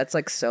races, so that's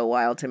like so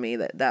wild to me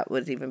that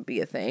would even be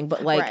a thing.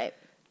 But like, Right.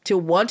 to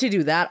want to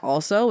do that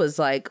also is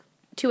like,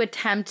 To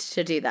attempt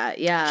to do that,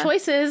 yeah.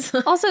 choices.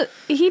 Also,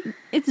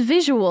 it's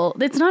visual.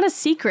 It's not a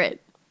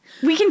secret.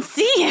 We can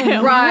see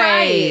him.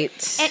 Right.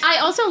 And I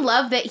also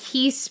love that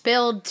he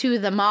spilled to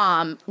the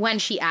mom when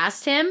she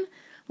asked him.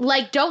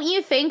 Like, don't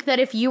you think that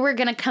if you were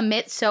going to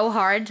commit so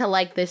hard to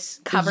like this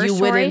cover You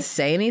story? wouldn't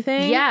say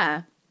anything?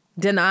 Yeah.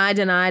 Deny.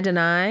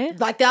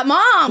 Like that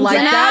mom. Like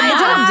deny,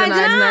 that mom.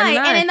 deny.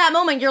 Deny. And in that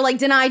moment, you're like,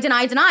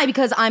 deny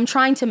because I'm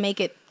trying to make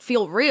it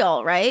feel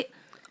real, right?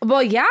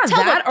 Well, yeah,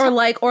 Tell that the- or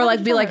like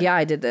be tell like, her. yeah,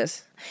 I did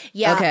this.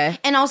 Yeah. Okay.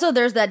 And also,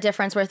 there's that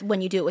difference with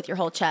when you do it with your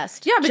whole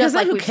chest. Yeah, because Just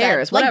then like who we've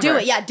cares? said. Like, do Whatever.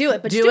 it. Yeah, do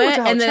it. But Do just do it it, with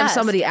your whole and then if chest.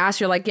 somebody asks,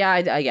 you're like,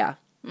 yeah, yeah.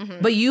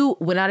 But you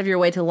went out of your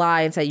way to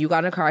lie and say you got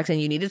in a car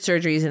accident, you needed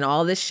surgeries and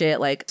all this shit.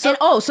 Like,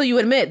 so you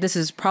admit this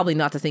is probably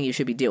not the thing you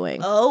should be doing.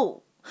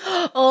 Oh,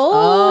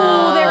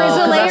 there is a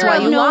 'cause that's layer why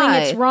of you knowing lie.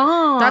 it's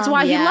wrong. That's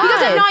why he lied.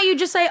 Because if not, you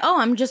just say, "Oh,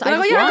 I just Like,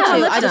 want yeah, I got my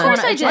to. lips I just done. want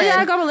to." Oh, yeah,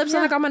 I got my lips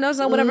done. I got my nose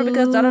done. Whatever,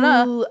 because da da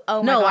da. Ooh,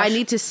 oh my No, I gosh.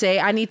 need to say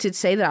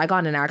that I got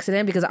in an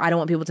accident because I don't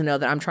want people to know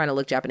that I'm trying to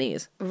look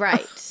Japanese.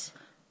 Right.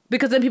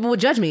 Because then people would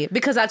judge me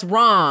because that's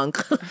wrong.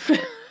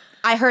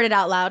 I heard it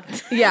out loud.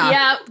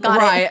 Yeah. Yep, got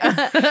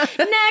right.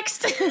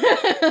 Next.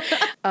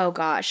 Oh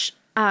gosh.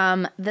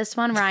 This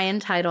one Ryan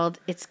titled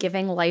 "It's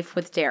Giving Life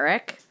with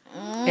Derek."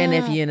 And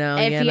if you know,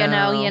 If you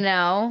know, you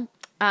know.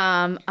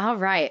 All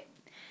right.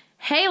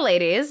 Hey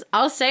ladies,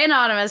 I'll stay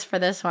anonymous for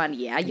this one.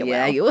 Yeah, you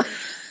Yeah, will. you.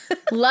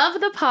 Love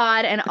the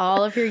pod and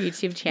all of your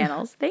YouTube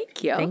channels.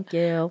 Thank you. Thank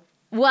you.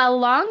 Well,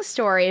 long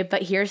story,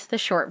 but here's the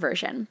short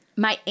version.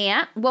 My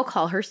aunt, we'll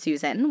call her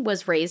Susan,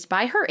 was raised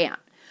by her aunt.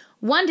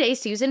 One day,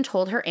 Susan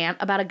told her aunt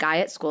about a guy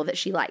at school that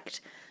she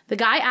liked. The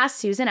guy asked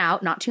Susan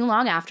out not too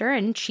long after,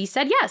 and she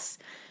said yes.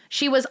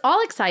 She was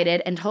all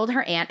excited and told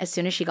her aunt as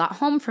soon as she got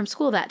home from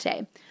school that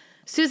day.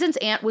 Susan's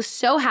aunt was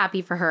so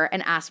happy for her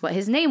and asked what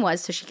his name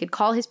was so she could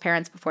call his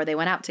parents before they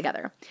went out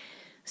together.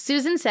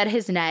 Susan said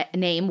his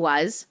name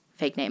was,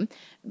 fake name,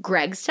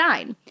 Greg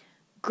Stein.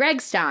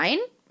 Greg Stein?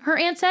 Her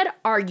aunt said,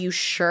 "Are you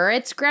sure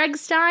it's Greg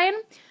Stein?"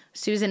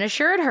 Susan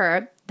assured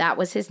her that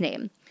was his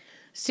name.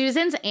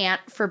 Susan's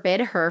aunt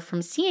forbid her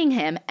from seeing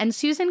him, and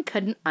Susan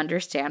couldn't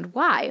understand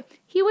why.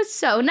 He was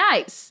so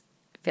nice.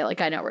 I feel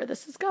like I know where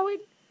this is going.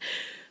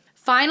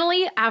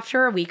 Finally,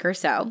 after a week or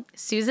so,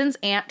 Susan's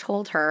aunt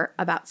told her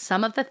about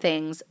some of the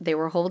things they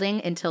were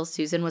holding until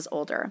Susan was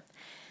older.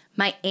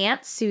 My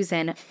Aunt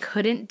Susan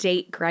couldn't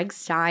date Greg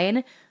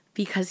Stein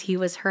because he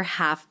was her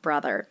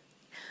half-brother.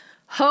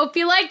 Hope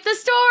you liked the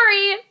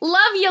story.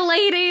 Love you,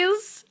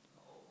 ladies.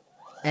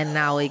 And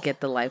now we get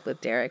the Life with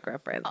Derek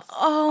reference.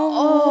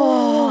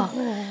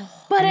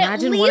 But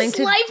Imagine at wanting least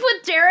to- Life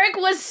with Derek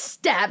was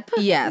Step.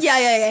 Yes.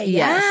 Yeah.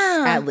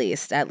 Yes. At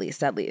least.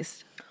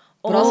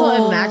 But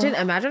also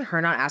imagine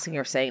her not asking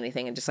or saying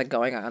anything and just like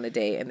going out on a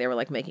date and they were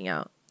like making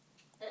out.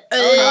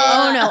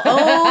 Oh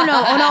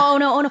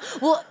no.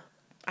 Well,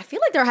 I feel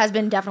like there has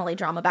been definitely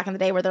drama back in the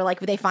day where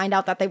they find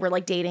out that they were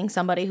like dating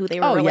somebody who they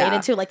were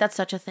related to. Like that's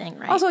such a thing,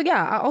 right?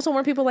 Also,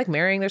 weren't people like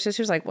marrying their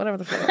sisters? Like whatever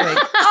the fuck. Like,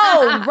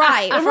 oh,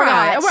 right.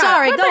 right.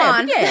 Sorry, go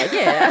on.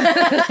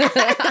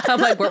 Yeah. I'm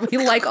like, were we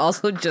like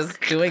also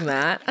just doing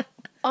that?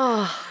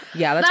 Oh,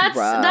 yeah, that's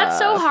rough. That's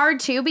so hard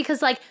too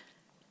because like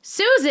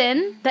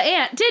Susan, the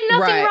aunt, did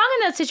nothing Right. wrong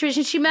in that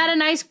situation. She met a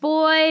nice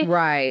boy,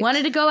 Right.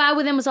 wanted to go out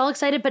with him, was all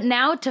excited, but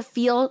now to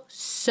feel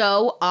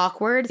so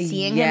awkward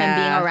seeing him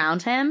and being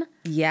around him.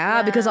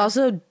 Yeah, because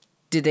also,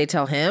 did they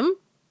tell him?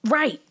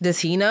 Right. Does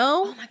he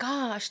know? Oh my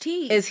gosh,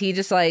 tea. Is he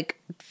just like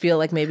feel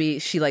like maybe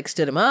she like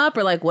stood him up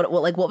or like what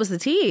was the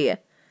tea?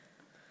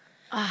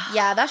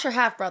 Yeah, that's your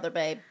half brother,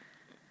 babe.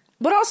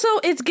 But also,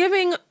 it's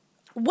giving.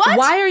 What?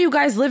 Why are you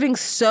guys living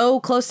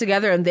so close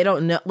together and they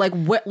don't know? Like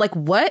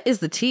what is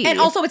the tea? And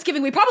also, it's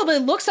giving we probably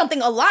look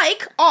something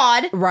alike.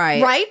 Odd.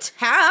 Right. Right?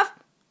 Half.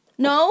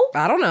 No.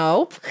 I don't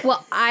know.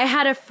 Well, I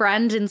had a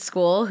friend in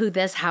school who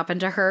this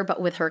happened to her,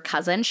 but with her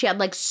cousin. She had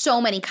like so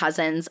many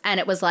cousins, and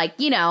it was like,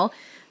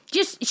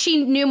 just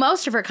she knew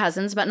most of her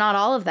cousins, but not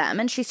all of them.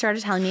 And she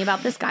started telling me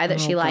about this guy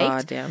that she liked.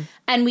 God damn.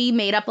 And we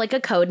made up like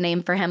a code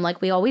name for him,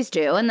 like we always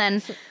do. And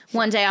then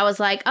one day I was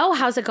like, "Oh,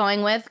 how's it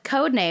going with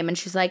code name?" And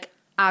she's like,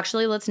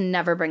 "Actually, let's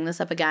never bring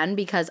this up again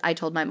because I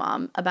told my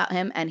mom about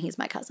him and he's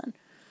my cousin."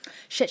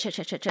 Shit.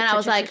 And I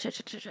was like,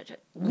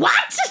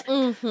 "What?"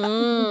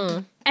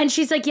 Mm-hmm. And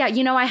she's like, "Yeah,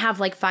 I have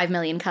like 5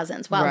 million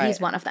cousins. Well, Right. he's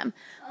one of them.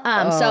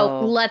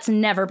 So let's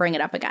never bring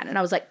it up again." And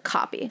I was like,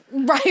 "Copy.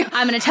 Right.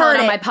 I'm going to tell it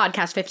on my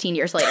podcast 15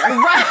 years later."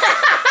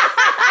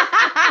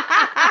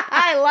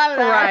 I love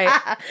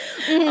that.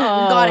 Right.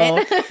 Got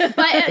it.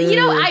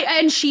 But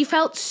and she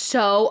felt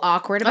so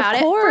awkward about it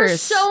for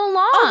course. so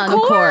long. Of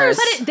course.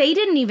 But they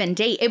didn't even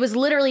date. It was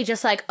literally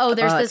just like, "Oh,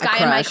 there's this a guy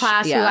in my crush,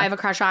 class who yeah. I have a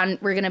crush on.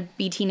 We're gonna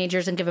be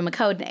teenagers and give him a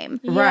code name."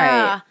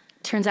 Right.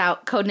 Turns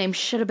out, code name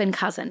should have been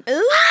cousin.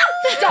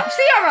 Stop,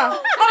 Sierra.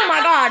 Oh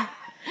my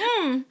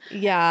God.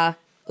 Yeah.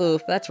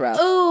 Oof, that's rough.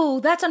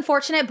 Ooh, that's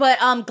unfortunate, but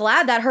I'm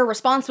glad that her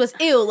response was,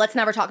 ew, let's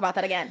never talk about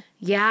that again.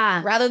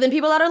 Yeah. Rather than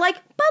people that are like,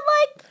 but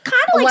like,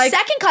 kind of like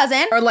second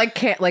cousin. Or like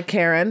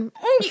Karen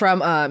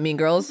from Mean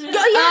Girls.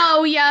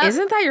 Oh yeah.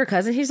 Isn't that your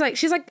cousin? She's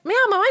like, man,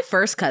 I'm my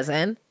first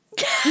cousin.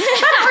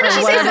 Or did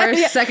she say Whatever,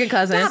 second? second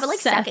cousin. Yeah, but like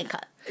second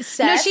cousin.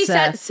 No, she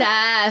said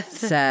Seth. Seth.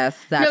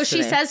 Seth. That's No, the she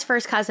name. says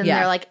first cousin. Yeah.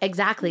 They're like,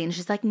 exactly. And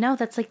she's like, no,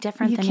 that's like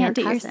different You than can't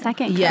your date your cousin.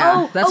 second.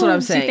 Yeah, that's what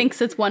I'm saying. She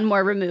thinks it's one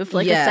more removed,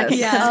 like Yes. a second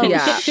Yeah. cousin.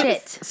 Yeah.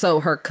 Shit. So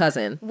her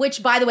cousin.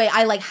 Which, by the way,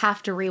 I like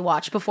have to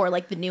rewatch before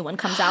like the new one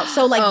comes out.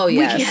 So like Oh, we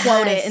yes. can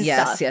quote it and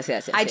Yes, stuff.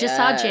 yes. I just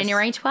saw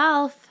January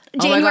 12th. Oh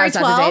my January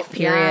God, that's the 12th. date,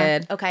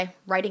 period. Yeah. Okay,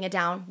 writing it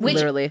down.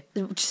 Literally.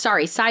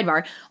 Sorry,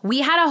 sidebar.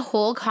 We had a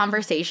whole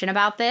conversation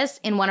about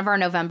this in one of our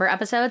November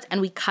episodes,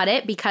 and we cut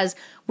it because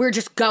we're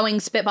just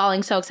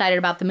spitballing, so excited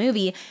about the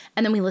movie.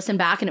 And then we listened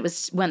back, and it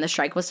was when the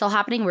strike was still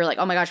happening. We were like,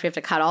 oh my gosh, we have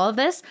to cut all of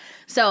this.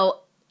 So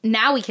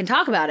now we can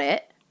talk about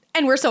it.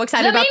 And we're so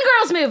excited The about Mean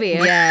Girls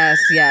movie. Yes.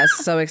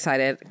 So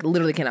excited.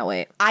 Literally cannot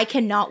wait. I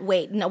cannot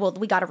wait. No, well,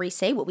 we got to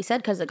re-say what we said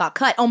because it got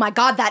cut. Oh my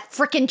God, that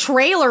freaking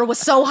trailer was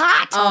so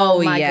hot.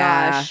 Oh my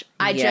yeah. gosh.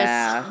 I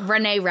Yeah. just,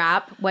 Renee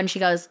Rapp, when she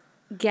goes,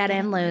 get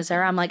in,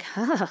 loser, I'm like,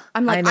 huh.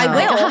 I'm like, I I,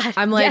 know. will.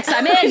 I'm like, Yes,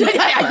 I'm in.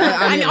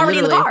 I'm already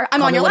in the literally, car. I'm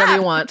call on me your whatever lap.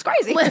 you want. It's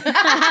crazy.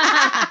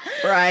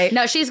 Right.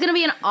 No, she's going to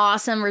be an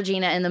awesome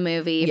Regina in the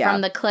movie. Yeah.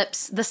 From the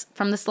clips,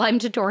 from the slime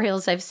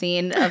tutorials I've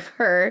seen of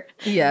her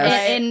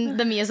Yes. in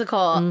the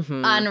musical.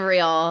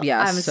 Unreal.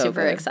 Yeah, I'm so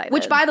super good. excited.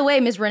 Which, by the way,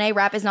 Ms. Renee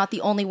Rapp is not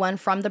the only one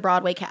from the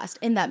Broadway cast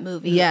in that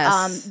movie.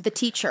 Yes. The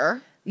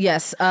teacher.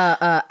 Yes.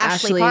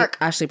 Ashley Park.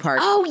 Ashley Park.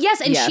 Oh, yes.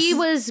 And Yes. she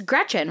was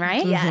Gretchen,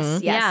 right?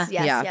 Yes, Yeah.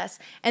 yes.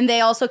 And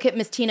they also kept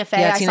Miss Tina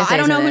Fey. Yeah, I Tina saw. I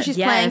don't Fey's know in who it. she's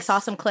Yes. playing. Saw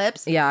some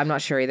clips. Yeah, I'm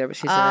not sure either, but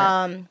she's in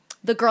it.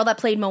 The girl that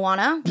played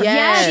Moana.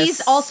 Yes.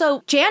 She's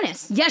also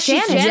Janice. Yes,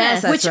 she's Janice.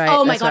 Yes, that's Which, right.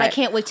 oh my that's God, I right.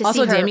 can't wait to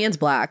also, see her. Damien's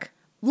black.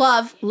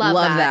 Love Love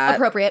that.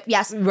 Appropriate.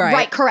 Yes.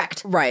 Right.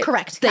 Correct. Right.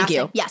 Correct. Thank Casting.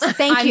 you. Yes.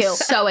 Thank I'm you.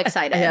 so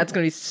excited. Yeah, it's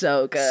gonna be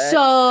so good.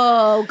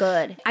 So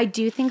good. I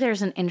do think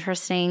there's an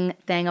interesting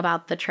thing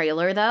about the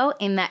trailer, though,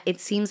 in that it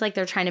seems like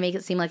they're trying to make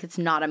it seem like it's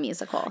not a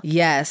musical.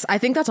 Yes, I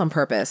think that's on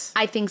purpose.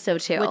 I think so,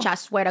 too. Which I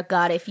swear to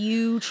God, if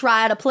you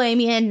try to play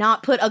me and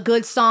not put a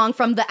good song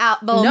from the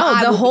album, No,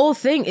 I the will whole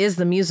thing is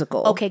the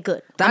musical. Okay,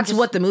 good. I'm That's just-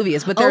 what the movie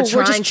is, but they're Oh, we're just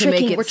trying to make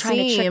tricking- it we're trying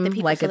to trick the seem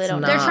people like so they it's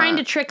don't not. know. They're trying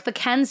to trick the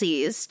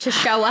Kensies to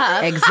show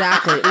up.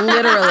 Exactly,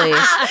 literally,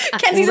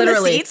 Kenzie's in the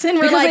literally, seats, and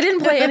we're because like, they didn't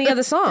play any of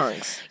the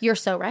songs, You're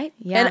so right.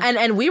 Yeah.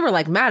 and we were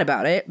like mad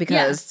about it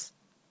because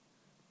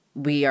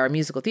we are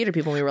musical theater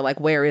people. And we were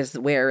like, where is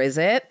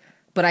it?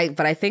 But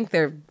I think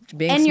they're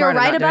being and smart you're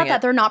right about doing that.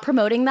 it. They're not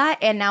promoting that,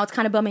 and now it's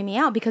kind of bumming me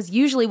out because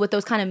usually with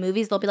those kind of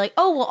movies, they'll be like,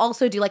 "Oh, we'll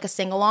also do like a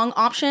sing along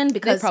option." They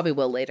Because probably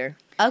will later.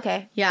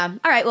 okay, Yeah.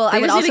 all right. Well, They I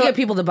would just need also to get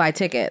people to buy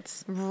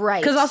tickets.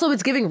 right Because also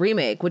it's giving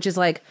remake, which is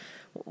like,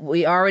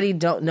 we already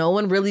don't, no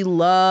one really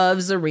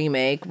loves a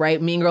remake, right?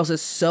 Mean Girls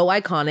is so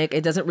iconic.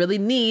 It doesn't really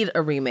need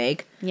a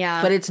remake.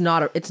 Yeah. But it's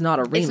not a remake. It's not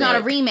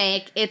a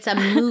remake. It's a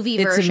movie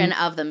It's a- version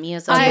of the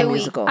musical. Of the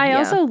musical. I yeah.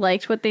 also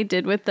liked what they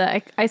did with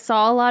I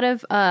saw a lot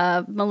of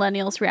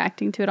millennials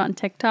reacting to it on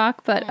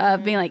TikTok,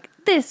 but being like,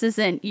 "This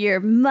isn't your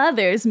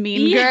mother's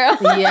Mean Girl."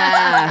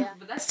 Yeah.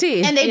 But that's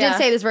tea. and they Yeah. did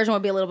say this version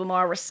would be a little bit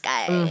more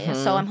risque,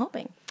 so I'm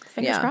hoping.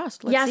 Fingers Yeah.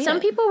 crossed. Let's Yeah, see some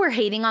it. people were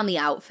hating on the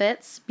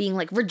outfits, being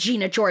like,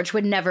 Regina George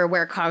would never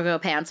wear cargo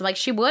pants. I'm like,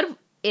 she would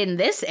in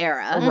this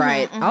era.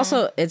 Right.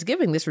 Also, it's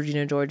giving this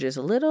Regina George is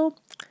a little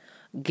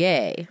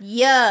gay.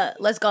 Yeah,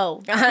 let's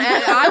go.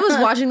 I was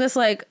watching this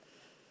like,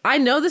 I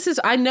know this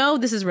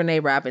is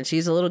Renee Rapp and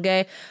she's a little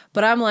gay,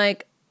 but I'm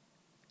like,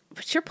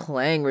 but you're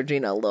playing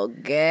Regina a little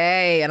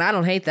gay, and I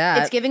don't hate that.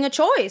 It's giving a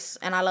choice,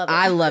 and I love it.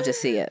 I love to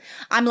see it.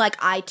 I'm like,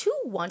 I too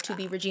want to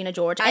be Regina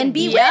George and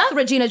be Yeah. with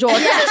Regina George.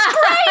 This is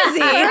crazy.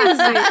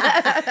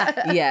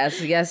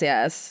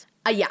 Yes.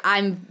 Yeah,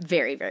 I'm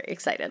very, very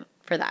excited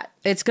for that.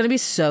 It's gonna be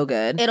so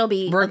good. It'll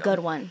be a good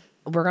one.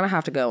 We're gonna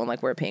have to go and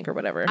like wear pink or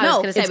whatever. I was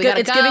gonna say, it's we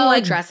gotta it's go, giving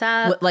like dress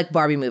up. like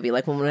Barbie movie.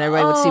 Like when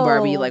everybody would see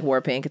Barbie, Oh. like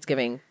wore pink. It's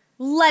giving.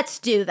 Let's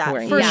do that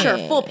Wearing for pink. sure.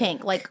 Full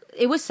pink. Like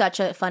it was such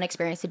a fun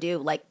experience to do.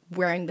 Like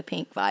wearing the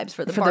pink vibes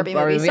for the For the Barbie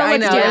Barbie movie. movie. So I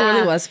let's know, do it it.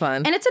 really was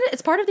fun. And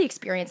it's part of the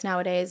experience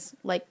nowadays.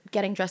 Like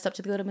getting dressed up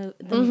to go to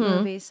the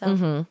movie.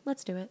 So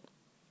let's do it.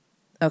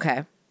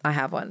 Okay, I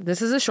have one.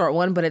 This is a short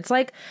one, but it's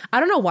like, I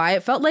don't know why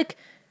it felt like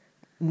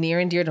near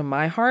and dear to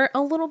my heart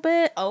a little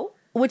bit. Oh.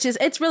 Which is,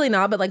 it's really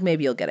not, but like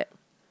maybe you'll get it.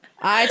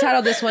 I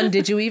titled this one,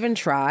 Did You Even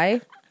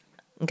Try?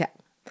 Okay.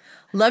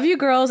 Love you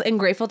girls and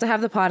grateful to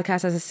have the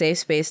podcast as a safe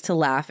space to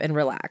laugh and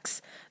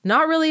relax.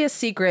 Not really a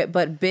secret,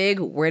 but big,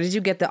 where did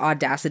you get the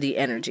audacity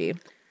energy?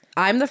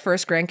 I'm the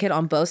first grandkid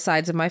on both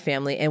sides of my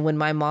family, and when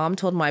my mom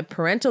told my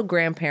parental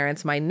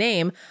grandparents my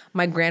name,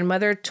 my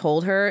grandmother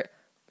told her,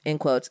 in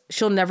quotes,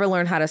 she'll never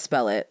learn how to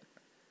spell it.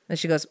 And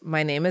she goes,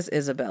 my name is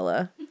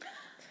Isabella.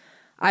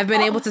 I've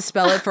been able to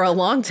spell it for a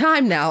long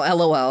time now,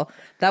 LOL.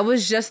 That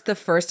was just the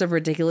first of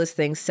ridiculous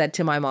things said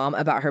to my mom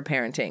about her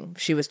parenting.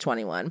 She was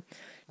 21.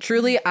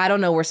 Truly, I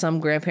don't know where some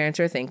grandparents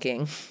are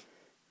thinking.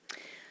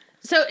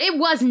 So it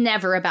was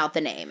never about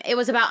the name. It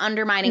was about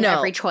undermining No.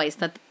 every choice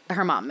that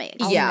her mom made.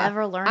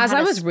 never learn As how I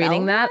to was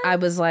reading spell that, I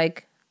was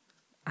like,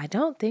 I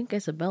don't think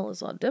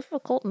Isabella's a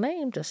difficult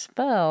name to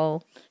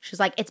spell. She's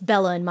like, it's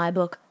Bella in my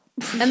book.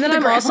 And then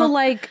I'm also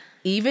like,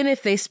 even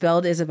if they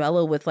spelled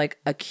Isabella with like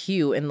a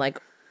Q and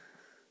like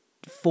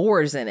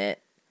 4s in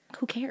it,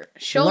 Who cares?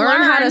 She'll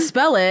learn how to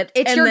spell it.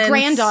 It's and your then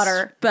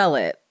granddaughter. Spell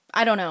it.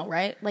 I don't know,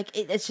 right? Like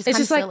it's just It's kind of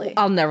just silly. like,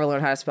 I'll never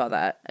learn how to spell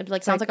that. I'd be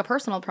like, sounds like a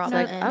personal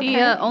problem. and-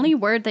 The only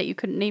word that you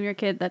couldn't name your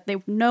kid that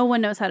no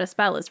one knows how to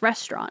spell is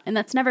restaurant, and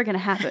that's never going to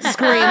happen.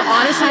 Scream.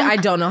 Honestly, I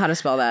don't know how to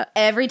spell that.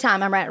 Every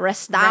time I'm at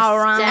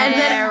restaurant,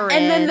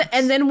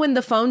 And then when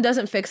the phone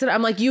doesn't fix it,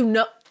 I'm like, you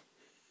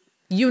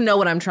know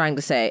what I'm trying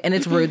to say, and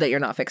it's rude that you're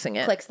not fixing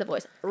it. clicks the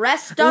voice.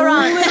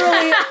 Restaurant.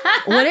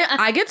 Literally,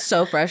 I get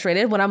so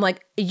frustrated when I'm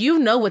like, you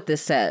know what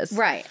this says,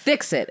 Right.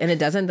 Fix it, and it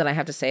doesn't. Then I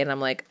have to say it, and I'm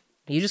like,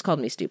 you just called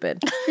me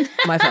stupid.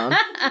 My phone.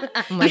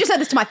 You just said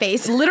this to my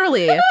face.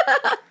 Literally.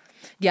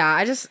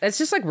 Yeah, it's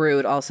just like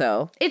rude.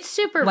 Also, It's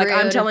super like rude.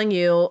 I'm telling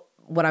you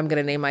what I'm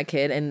gonna name my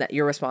kid, and that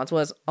your response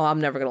was, "Oh,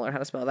 I'm never gonna learn how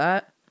to spell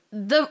that."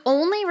 The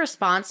only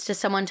response to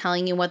someone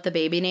telling you what the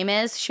baby name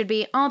is should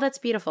be, oh, that's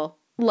beautiful.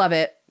 Love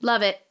it.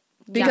 Love it.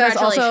 Because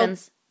also,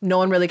 Congratulations. no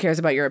one really cares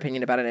about your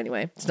opinion about it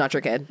anyway. It's not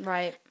your kid.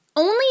 Right.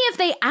 Only if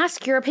they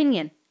ask your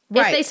opinion. If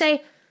Right. they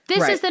say, this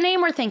Right. is the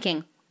name we're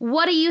thinking.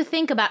 What do you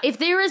think about? If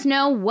there is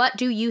no, what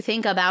do you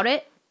think about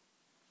it?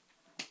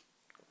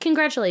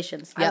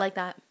 Congratulations. I like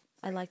that.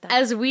 I like that.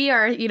 As we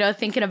are,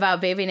 thinking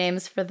about baby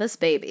names for this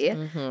baby,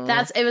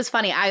 it was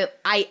funny.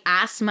 I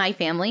asked my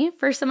family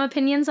for some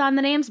opinions on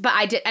the names, but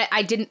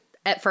I didn't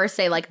at first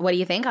say like, what do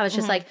you think? I was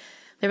just like,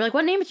 they were like,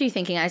 what name are you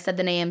thinking? I said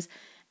the names.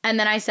 And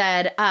then I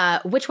said,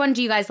 which one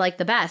do you guys like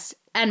the best?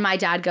 And my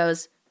dad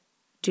goes,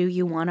 do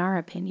you want our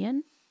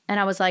opinion? And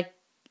I was like,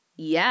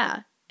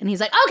 yeah. And he's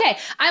like, okay,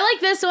 I like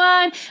this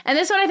one. And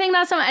this one, I think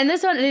that's one. And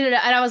this one. And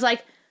I was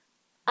like,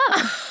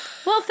 oh,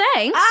 well,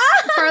 thanks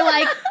for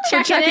like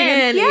checking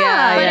in.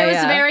 Yeah. But yeah, it was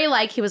yeah. very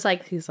like, he was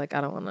like, He's like,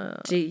 I don't want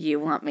to. do you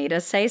want me to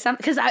say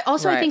something? Because I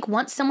Right. think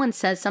once someone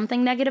says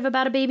something negative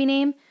about a baby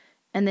name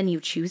and then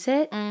you choose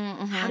it,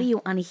 how do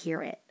you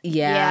unhear it?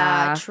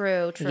 Yeah.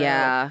 True.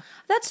 Yeah.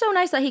 That's so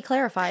nice that he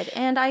clarified,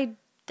 and I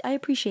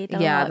appreciate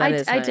that. Yeah, a lot.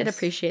 that I is did nice.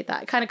 appreciate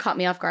that. It kind of caught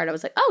me off guard. I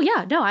was like, oh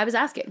yeah, no, I was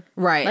asking.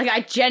 Right. Like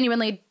I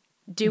genuinely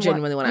do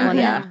Genuinely want to. wanna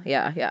Yeah. know.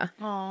 Yeah. Yeah.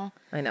 Aw,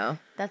 I know.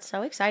 That's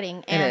so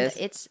exciting. And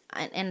is.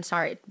 and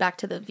sorry, back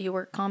to the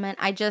viewer comment.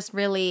 I just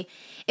really,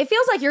 it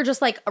feels like you're just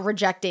like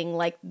rejecting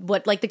like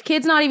what, like the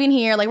kid's not even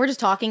here. Like we're just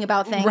talking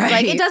about things. Right,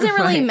 like it doesn't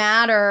really right.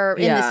 matter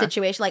in this Yeah.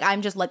 situation. Like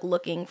I'm just like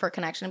looking for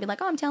connection and be like,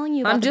 oh, I'm telling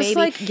you about I'm the just baby.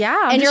 like, yeah,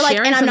 I'm and just you're like,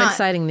 sharing and I'm some not.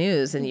 exciting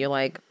news. And you're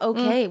like,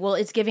 Okay, well,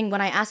 it's giving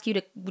when I ask you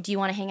to, do you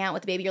want to hang out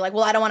with the baby? You're like,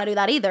 well, I don't want to do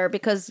that either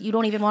because you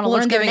don't even want to well,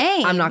 learn it's their giving,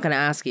 name. I'm not going to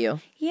ask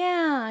you.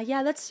 Yeah,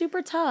 that's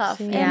super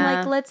tough. And Yeah.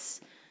 like,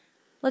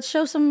 let's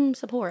show some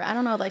support. I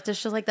don't know, like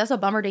just like that's a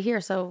bummer to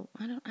hear. So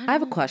I don't I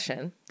have a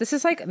question. This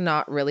is like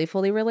not really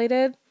fully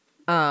related,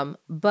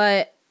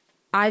 but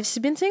I've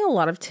been seeing a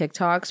lot of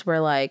TikToks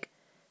where like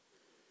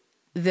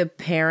the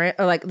parent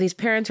or like these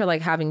parents are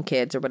like having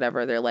kids or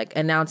whatever. They're like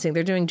announcing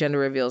they're doing gender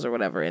reveals or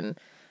whatever, and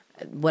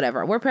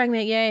whatever, we're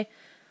pregnant, yay!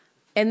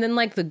 And then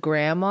like the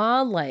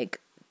grandma like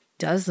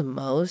does the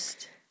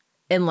most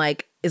and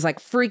like is like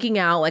freaking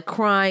out, like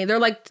crying. They're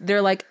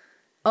like,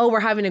 oh,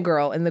 we're having a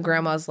girl, and the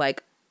grandma's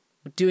like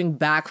doing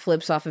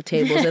backflips off of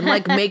tables and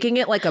like making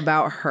it like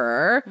about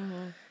her.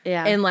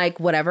 Yeah. And like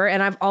whatever.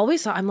 And I've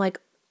always thought, I'm like,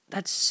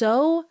 that's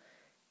so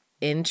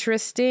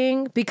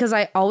interesting because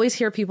I always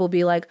hear people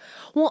be like,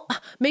 well,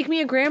 make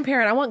me a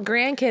grandparent. I want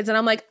grandkids. And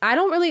I'm like, I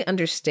don't really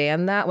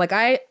understand that. Like,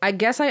 I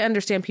guess I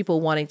understand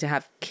people wanting to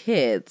have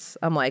kids.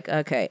 I'm like,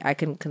 okay, I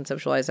can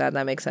conceptualize that.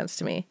 That makes sense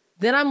to me.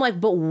 Then I'm like,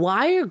 but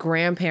why are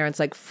grandparents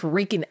like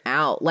freaking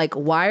out? Like,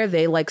 why are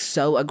they like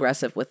so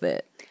aggressive with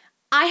it?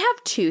 I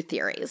have two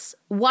theories.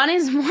 One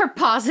is more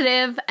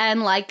positive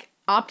and like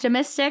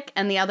optimistic,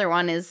 and the other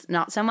one is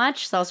not so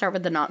much. So I'll start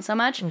with the not so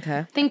much. Okay.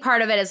 I think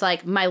part of it is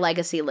like my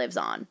legacy lives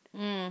on,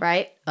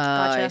 right?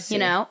 I see. You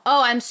know,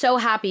 oh, I'm so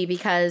happy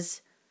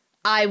because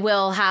I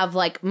will have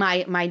like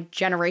my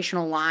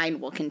generational line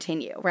will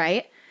continue,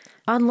 right?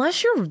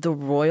 Unless you're the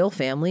royal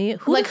family,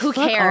 who Like, the who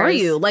fuck are cares?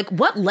 you? Like,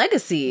 what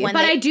legacy? When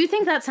But they- I do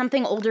think that's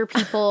something older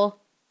people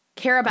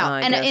care about,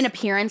 I and guess. in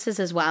appearances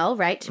as well,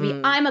 right? To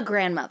be, I'm a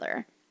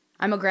grandmother,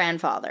 I'm a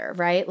grandfather,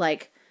 right?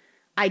 Like,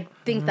 I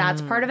think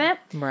that's part of it.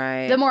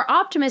 Right. The more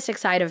optimistic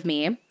side of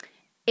me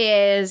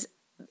is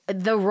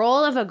the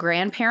role of a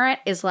grandparent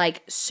is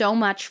like so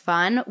much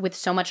fun with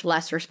so much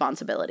less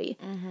responsibility.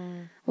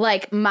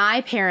 Like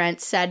my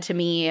parents said to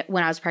me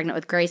when I was pregnant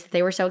with Grace that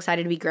they were so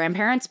excited to be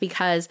grandparents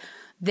because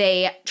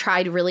they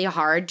tried really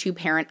hard to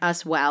parent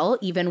us well,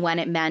 even when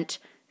it meant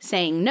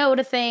saying no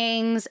to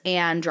things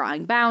and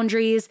drawing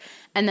boundaries.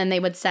 And then they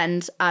would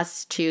send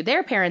us to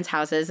their parents'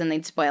 houses and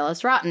they'd spoil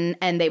us rotten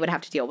and they would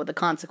have to deal with the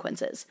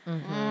consequences.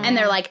 And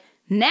they're like,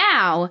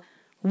 now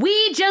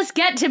we just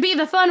get to be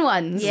the fun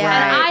ones. Yeah.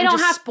 And I And don't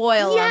just have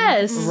spoil 'em.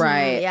 Yes.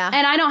 Right. Yeah.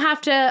 And I don't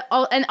have to,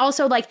 and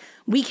also like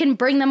we can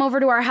bring them over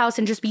to our house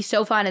and just be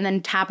so fun and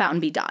then tap out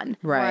and be done.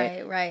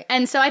 Right. Right.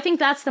 And so I think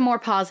that's the more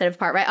positive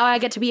part, right? Oh, I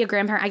get to be a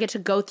grandparent. I get to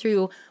go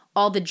through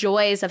all the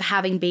joys of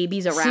having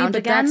babies around See, but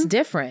again. that's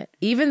different.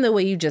 Even the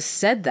way you just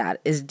said that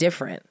is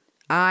different.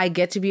 I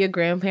get to be a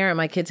grandparent.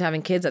 My kid's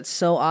having kids. That's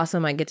so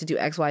awesome. I get to do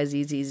X, Y,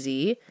 Z, Z,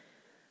 Z.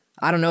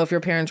 I don't know if your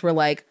parents were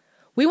like,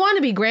 we want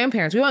to be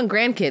grandparents. We want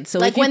grandkids. So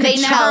Like if you when could they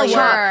tell never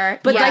were.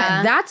 But Yeah.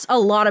 like that's a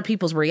lot of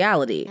people's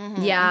reality.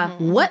 Yeah.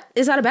 What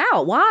is that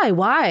about?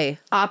 Why?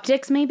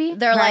 Optics, maybe?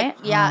 They're right? like,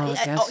 yeah, Oh,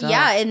 I guess so.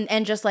 yeah,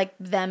 and just like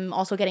them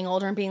also getting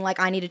older and being like,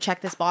 I need to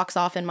check this box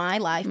off in my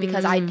life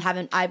because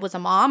I was a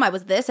mom, I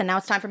was this, and now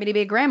it's time for me to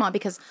be a grandma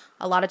because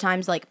a lot of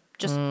times like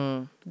just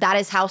that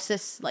is how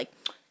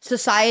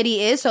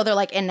society is. So they're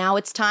like, and now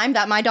it's time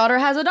that my daughter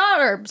has a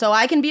daughter, so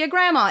I can be a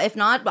grandma. If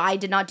not, I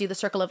did not do the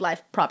circle of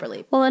life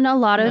properly. Well, and a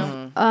lot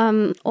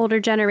of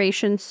older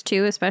generations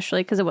too,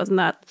 especially because it wasn't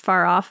that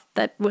far off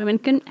that women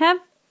can have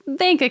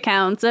bank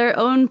accounts or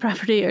own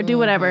property or do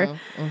whatever.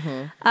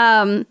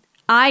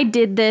 I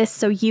did this,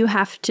 so you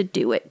have to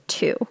do it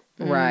too.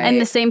 Right. And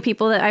the same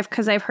people that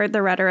because I've heard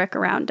the rhetoric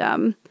around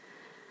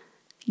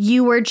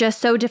you were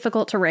just so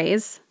difficult to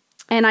raise.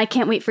 And I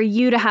can't wait for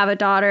you to have a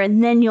daughter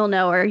and then you'll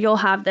know her, you'll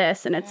have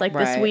this. And it's like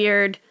this Right.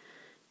 weird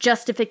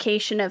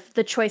justification of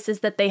the choices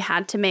that they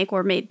had to make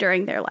or made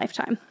during their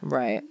lifetime.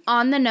 Right.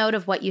 On the note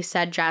of what you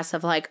said, Jess,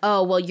 of like,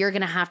 oh, well, you're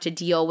going to have to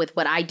deal with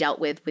what I dealt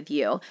with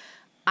you.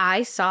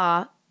 I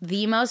saw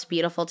the most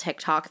beautiful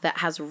TikTok that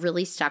has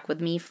really stuck with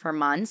me for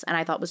months and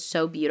I thought was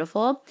so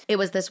beautiful. It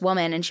was this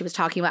woman and she was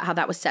talking about how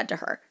that was said to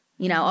her.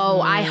 You know, oh,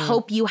 I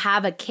hope you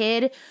have a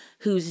kid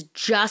who's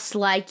just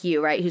like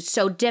you, right? Who's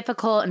so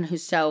difficult and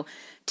who's so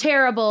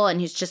terrible and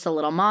who's just a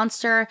little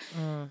monster.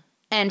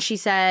 And she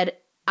said,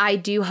 I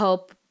do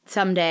hope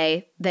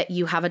someday that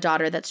you have a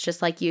daughter that's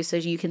just like you so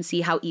you can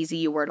see how easy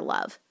you were to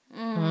love.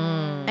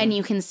 And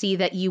you can see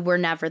that you were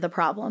never the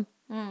problem.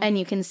 And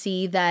you can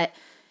see that,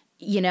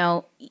 you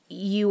know,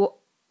 you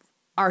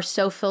are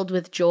so filled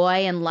with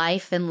joy and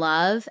life and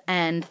love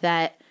and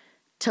that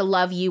to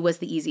love you was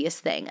the easiest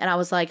thing. And I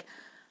was like,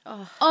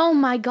 oh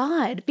my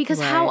God, because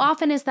how Right.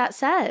 often is that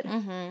said?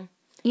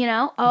 You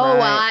know, oh,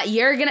 Right.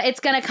 it's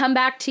gonna come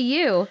back to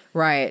you.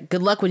 Right.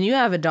 Good luck when you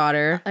have a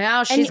daughter.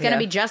 Oh, she's gonna Yeah.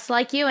 be just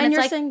like you. And, And it's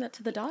you're like, saying that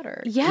to the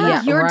daughter.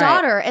 Yeah, your right.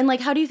 daughter. And like,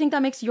 how do you think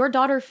that makes your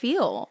daughter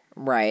feel?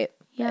 Right.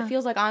 It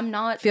feels like I'm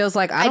not. Feels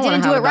like I don't want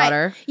didn't to do have it a right.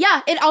 daughter.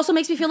 Yeah, it also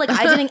makes me feel like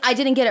I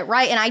didn't get it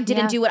right, and I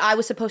didn't do what I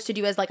was supposed to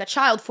do as like a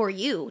child for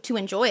you to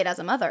enjoy it as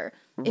a mother.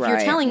 If you're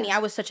Right. telling me I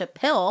was such a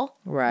pill,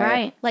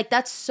 Right. like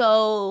that's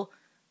so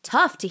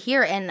tough to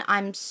hear, and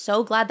I'm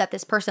so glad that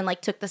this person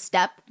like took the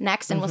step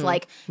next and was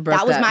like,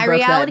 that was my broke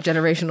reality. That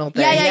generational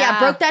thing. Yeah,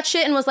 broke that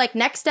shit and was like,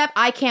 next step,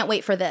 I can't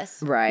wait for this.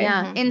 Right.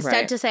 Yeah. Instead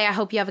Right. to say, I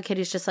hope you have a kid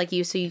who's just like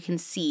you so you can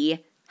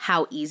see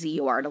how easy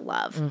you are to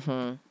love.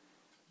 Mm-hmm.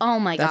 Oh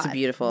my God. That's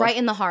beautiful. Right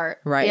in the heart.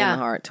 Right Yeah. in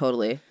the heart.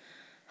 Totally.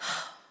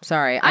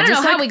 Sorry. I don't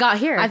just, know how like, we got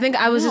here. I think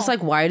I was just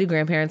like, why do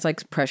grandparents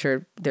like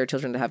pressure their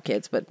children to have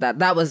kids? But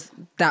that was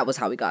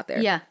how we got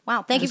there. Yeah.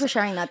 Wow, thank you for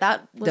sharing that.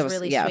 That was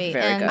really sweet.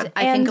 very and good.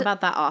 I think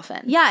about that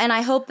often. Yeah, and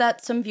I hope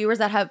that some viewers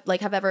that have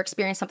ever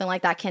experienced something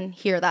like that can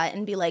hear that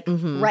and be like,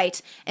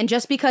 right. And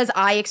just because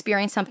I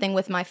experienced something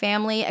with my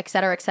family, et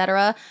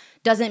cetera,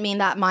 doesn't mean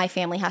that my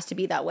family has to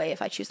be that way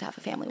if I choose to have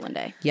a family one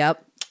day.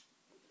 Yep.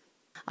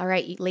 All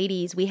right,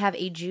 ladies, we have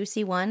a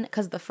juicy one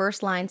because the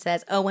first line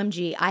says,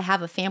 OMG, I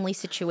have a family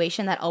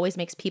situation that always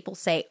makes people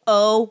say,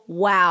 oh,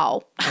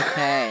 wow.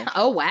 Okay.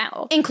 Oh,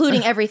 wow.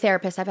 Including every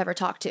therapist I've ever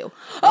talked to.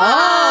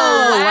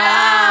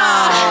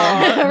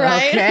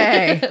 Right.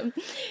 Okay.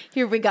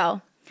 Here we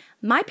go.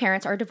 My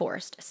parents are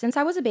divorced since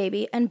I was a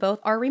baby and both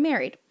are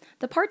remarried.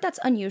 The part that's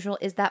unusual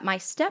is that my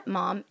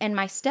stepmom and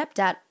my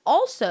stepdad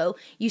also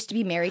used to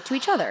be married to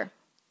each other.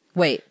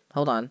 Wait.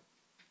 Hold on.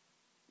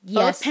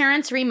 Both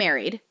parents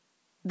remarried.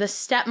 The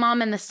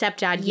stepmom and the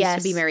stepdad used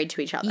to be married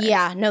to each other.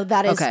 Yeah, no,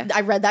 that is, Okay.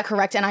 I read that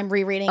correct and I'm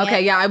rereading it.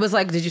 Okay. Yeah. I was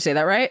like, did you say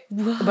that right?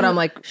 But I'm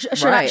like,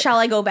 Shall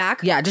I go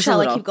back? Yeah, just a Shall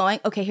little. I keep going?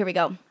 Okay, here we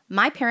go.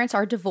 My parents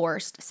are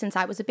divorced since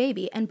I was a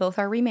baby and both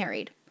are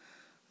remarried.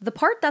 The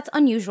part that's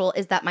unusual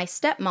is that my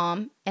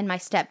stepmom and my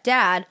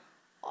stepdad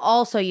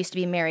also used to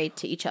be married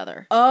to each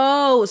other.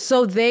 Oh,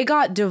 so they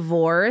got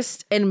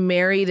divorced and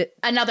married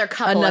Another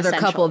couple. another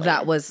couple essentially.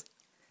 that was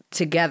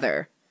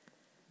together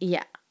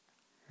Yeah.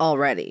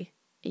 already.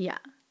 Yeah.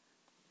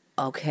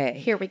 Okay.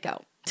 Here we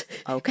go.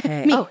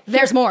 Okay.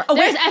 There's more. Oh,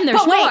 There's- wait. and there's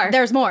But wait, more.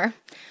 there's more.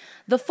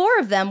 The four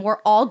of them were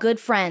all good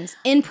friends,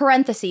 in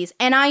parentheses,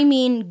 and I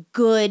mean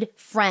good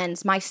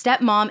friends. My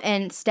stepmom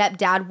and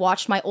stepdad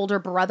watched my older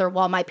brother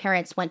while my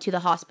parents went to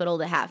the hospital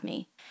to have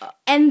me.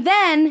 And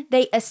then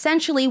they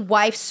essentially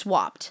wife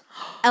swapped.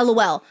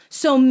 LOL.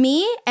 So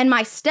me and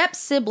my step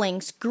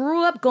siblings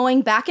grew up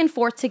going back and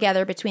forth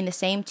together between the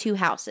same two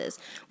houses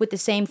with the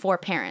same four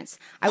parents.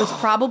 I was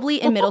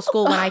probably in middle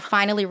school when I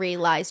finally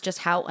realized just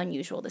how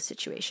unusual the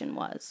situation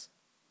was.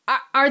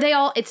 Are they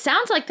all? It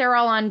sounds like they're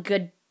all on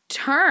good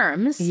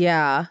terms.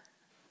 Yeah.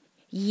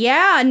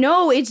 Yeah,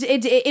 no, it's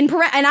and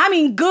I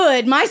mean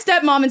good. My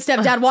stepmom and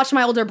stepdad watched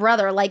my older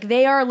brother. Like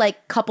they are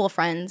like couple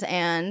friends,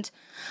 and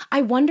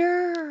I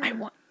wonder.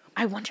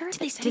 I wonder if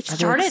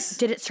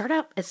did it start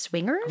out as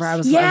swingers? I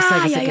was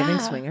like, is it giving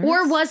swingers?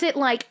 Or was it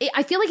like,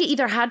 I feel like it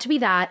either had to be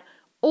that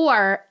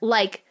or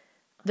like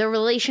the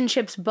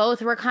relationships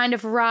both were kind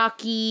of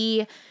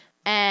rocky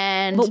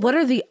and. But what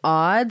are the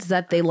odds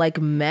that they like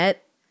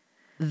met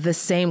the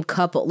same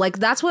couple? Like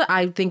that's what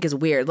I think is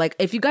weird. Like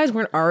if you guys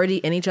weren't already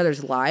in each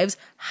other's lives,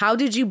 how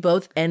did you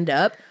both end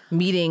up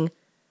meeting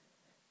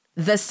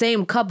the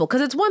same couple?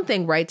 Because it's one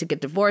thing, right, to get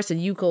divorced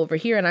and you go over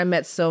here and I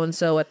met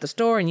so-and-so at the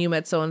store and you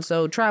met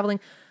so-and-so traveling.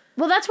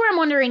 Well, that's where I'm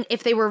wondering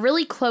if they were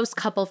really close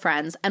couple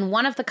friends and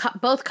one of the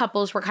both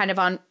couples were kind of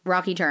on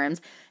rocky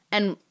terms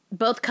and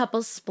both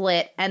couples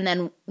split and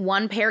then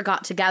one pair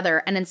got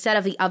together and instead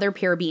of the other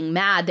pair being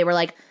mad, they were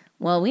like,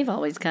 well, we've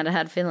always kind of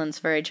had feelings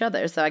for each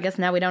other, so I guess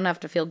now we don't have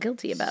to feel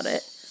guilty about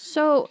it.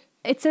 So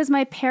it says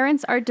my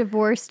parents are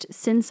divorced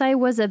since I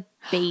was a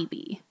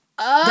baby.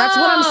 That's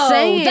what I'm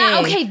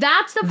saying. Okay,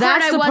 that's the part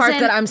That's I the wasn't... part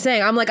that I'm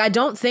saying. I'm like, I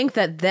don't think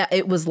that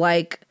it was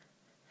like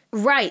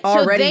Right.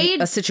 already so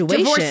they a situation.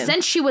 divorced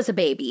since she was a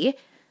baby.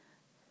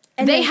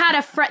 And they had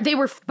a friend. They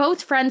were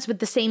both friends with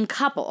the same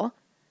couple.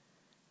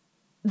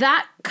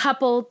 That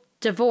couple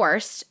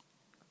divorced,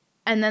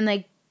 and then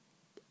they.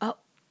 Oh,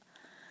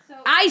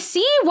 I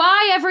see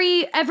why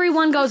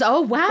everyone goes, oh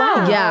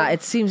wow. Yeah,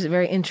 it seems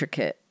very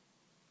intricate.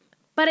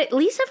 But at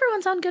least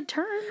everyone's on good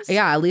terms.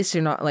 Yeah, at least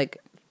you're not like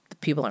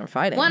people aren't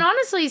fighting. Well, and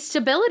honestly,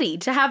 stability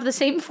to have the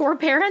same four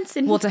parents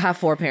and Well, to have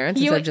four parents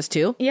instead of just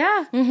two.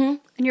 yeah. And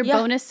your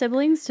bonus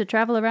siblings to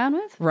travel around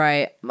with?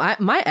 Right. My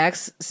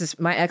ex's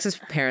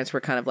parents were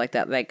kind of like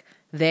that. Like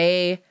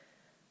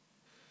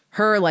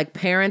her like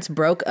parents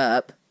broke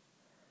up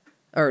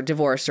or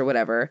divorced or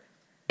whatever,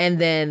 and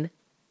then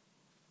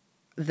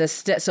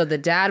so the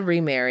dad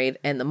remarried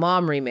and the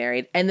mom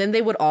remarried, and then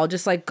they would all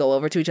just like go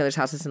over to each other's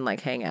houses and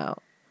like hang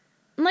out.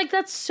 Like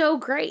that's so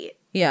great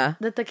Yeah.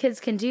 that the kids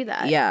can do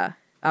that. Yeah.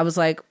 I was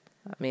like,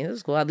 I mean, this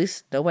is cool. At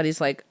least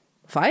nobody's like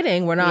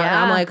fighting. We're not.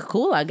 Yeah. I'm like,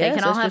 cool. I guess They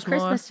can all That's have just more-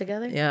 Christmas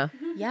together. Yeah.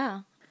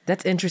 Yeah.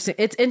 That's interesting.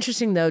 It's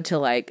interesting though to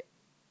like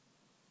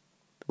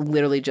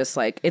literally just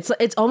like it's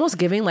almost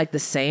giving like the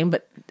same,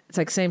 but it's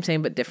like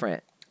same but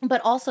different. But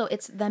also,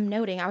 it's them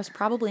noting I was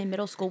probably in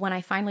middle school when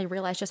I finally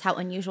realized just how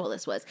unusual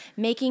this was,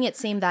 making it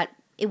seem that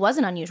it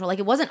wasn't unusual. Like,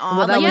 it wasn't odd.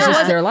 Well, that like, was it just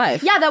wasn't- their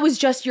life. Yeah, that was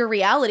just your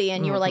reality.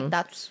 And you were like,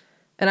 that's...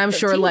 And I'm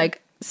sure, tea.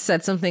 like,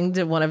 said something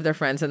to one of their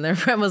friends, and their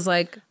friend was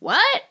like,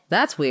 What?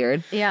 that's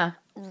weird. Yeah.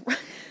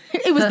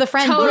 It was the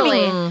friend.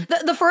 Totally.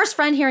 The first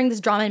friend hearing this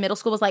drama in middle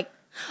school was like,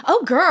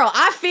 oh, girl,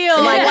 I feel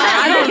like...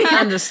 I don't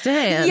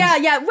understand. Yeah,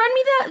 run me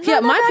that. Yeah,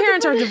 run my that back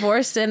parents and are forth.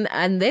 divorced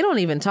and they don't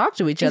even talk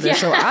to each other,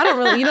 so I don't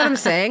really, you know what I'm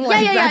saying?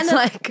 Like, yeah, that's and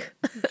like,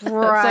 that's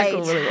Right.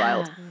 like really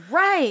wild.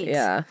 Right.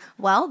 Yeah.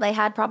 Well, they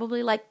had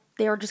probably like,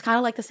 they were just kind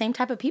of like the same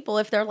type of people.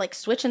 If they're like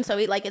switching, so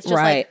like it's just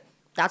Right. like,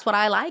 that's what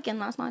I like and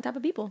that's my type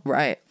of people.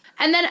 Right.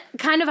 And then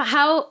kind of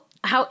how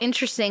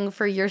interesting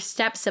for your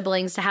step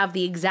siblings to have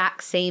the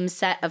exact same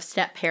set of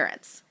step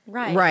parents.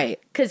 Right. Right.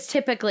 Because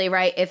typically,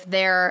 right, if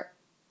their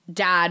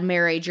dad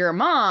married your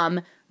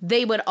mom,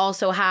 they would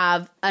also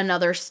have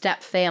another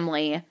step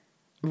family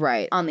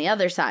Right. on the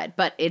other side.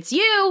 But it's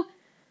you.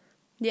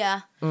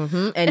 Yeah.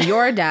 And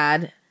your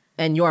dad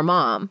and your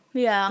mom.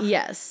 Yeah.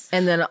 Yes.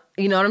 And then,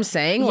 you know what I'm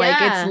saying? Like,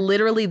 Yeah. it's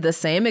literally the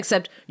same,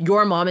 except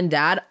your mom and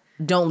dad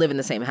don't live in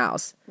the same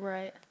house.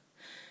 Right.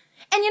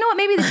 And you know what?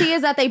 Maybe the tea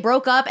is that they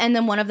broke up and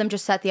then one of them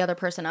just set the other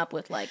person up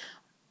with like,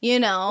 you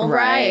know.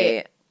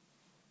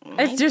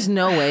 It's, there's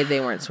no way they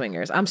weren't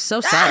swingers. I'm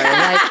so sorry.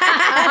 Like,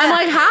 I'm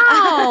like,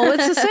 how?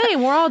 It's the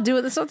same. We're all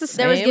doing this. It's not the same.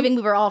 There was giving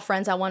we were all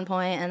friends at one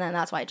point, and then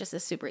that's why it just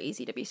is super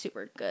easy to be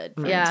super good.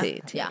 friends. Yeah.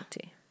 T. Yeah.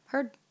 T.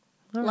 Heard.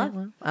 All right,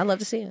 well, I'd love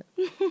to see it.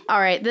 All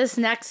right, this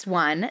next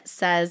one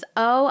says,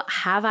 oh,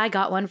 have I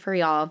got one for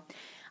y'all?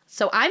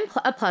 So I'm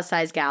a plus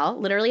size gal,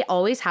 literally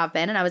always have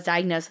been, and I was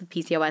diagnosed with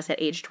PCOS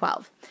at age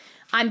 12.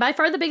 I'm by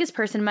far the biggest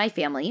person in my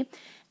family,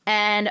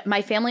 and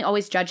my family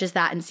always judges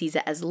that and sees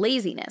it as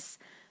laziness.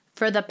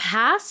 For the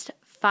past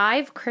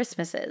 5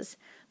 Christmases,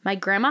 my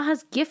grandma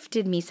has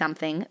gifted me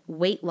something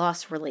weight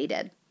loss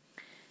related.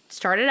 It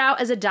started out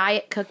as a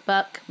diet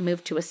cookbook,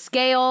 moved to a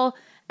scale,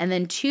 and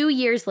then 2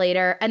 years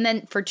later, and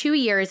then for 2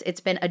 years,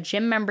 it's been a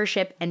gym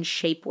membership and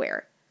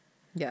shapewear.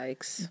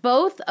 Yikes.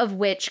 Both of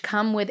which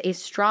come with a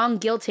strong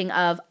guilting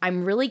of,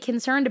 I'm really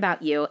concerned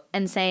about you,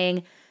 and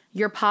saying,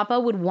 your papa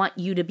would want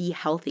you to be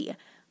healthy.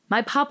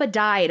 My papa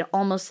died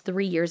almost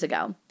 3 years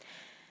ago.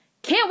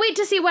 Can't wait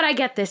to see what I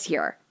get this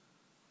year.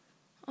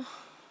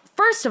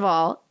 First of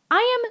all,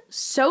 I am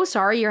so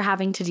sorry you're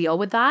having to deal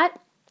with that.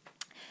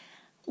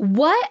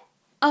 What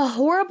a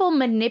horrible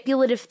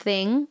manipulative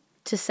thing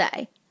to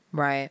say.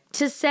 Right.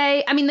 To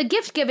say, I mean, the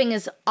gift giving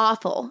is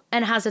awful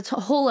and has its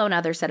whole own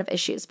other set of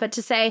issues, but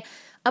to say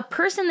a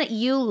person that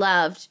you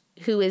loved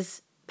who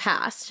is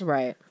passed,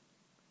 Right.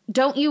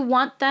 don't you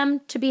want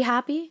them to be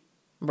happy?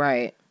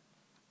 Right.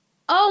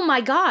 Oh my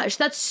gosh,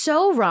 that's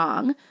so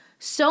wrong,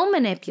 so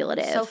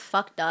manipulative, So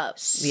fucked up.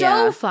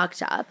 Yeah.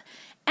 fucked up.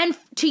 And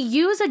to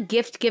use a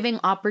gift giving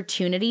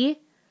opportunity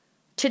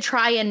to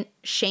try and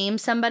shame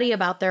somebody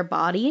about their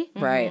body.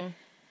 Right.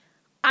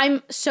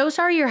 I'm so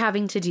sorry you're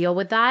having to deal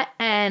with that,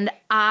 and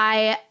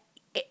I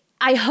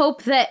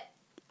hope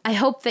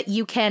that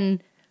you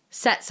can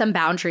set some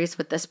boundaries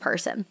with this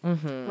person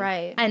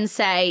Right. and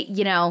say,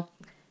 you know,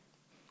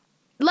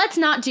 let's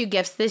not do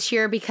gifts this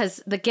year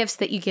because the gifts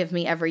that you give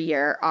me every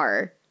year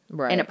are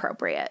Right.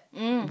 inappropriate.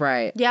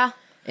 Right. Yeah.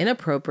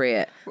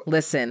 Inappropriate.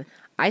 Listen,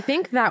 I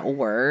think that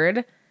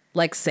word,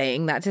 like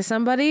saying that to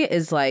somebody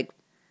is like,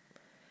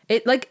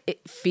 it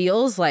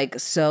feels like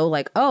so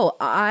like, oh,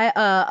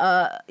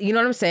 you know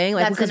what I'm saying?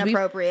 Like, That's because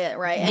inappropriate,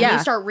 right? And Yeah. you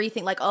start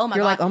rethink like, oh my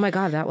You're God. like, oh my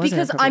God, that was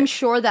Because inappropriate. I'm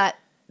sure that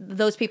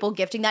those people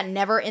gifting that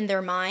never in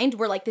their mind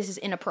were like, this is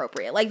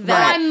inappropriate. Like But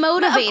that. I'm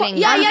motivating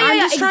Yeah, them. yeah, I'm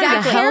yeah, just trying to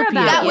exactly. help you.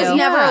 That was Yeah.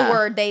 never a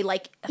word they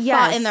like thought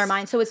Yes. in their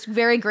mind. So it's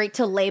very great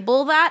to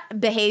label that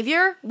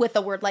behavior with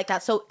a word like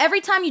that. So every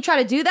time you try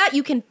to do that,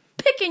 you can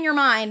pick in your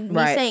mind me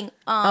Right. saying,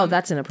 Oh,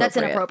 that's That's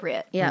inappropriate.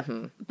 inappropriate. Yeah.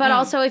 But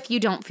also, if you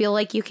don't feel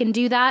like you can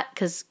do that,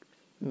 because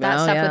that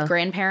No, stuff yeah. with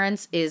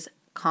grandparents is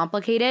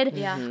complicated,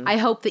 Yeah. I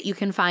hope that you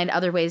can find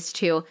other ways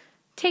to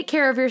take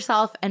care of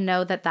yourself and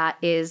know that that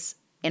is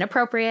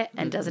inappropriate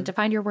and doesn't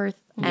define your worth.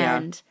 Yeah.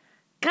 And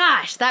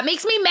gosh, that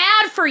makes me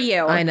mad for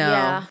you. I know.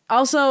 Yeah.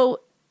 Also,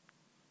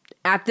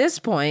 at this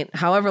point,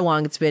 however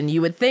long it's been,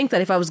 you would think that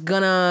if I was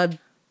gonna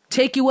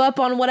take you up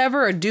on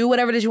whatever or do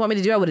whatever it is you want me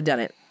to do, I would have done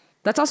it.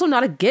 That's also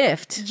not a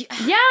gift.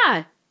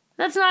 Yeah.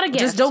 That's not a gift.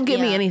 Just don't give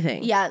me Yeah.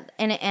 anything. Yeah,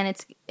 and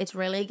it's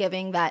really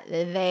giving that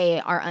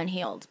they are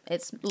unhealed.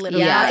 It's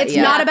literally Yeah, it's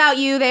yeah. not about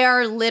you. They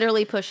are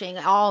literally pushing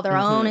all their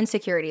own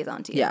insecurities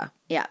onto you. Yeah.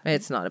 Yeah.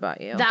 It's not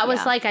about you. That was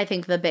Yeah. like, I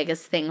think the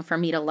biggest thing for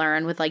me to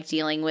learn with like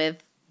dealing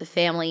with the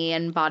family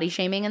and body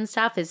shaming and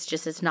stuff is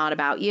just, it's not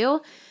about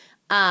you.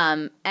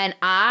 And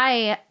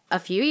I, a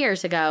few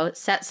years ago,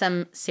 set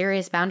some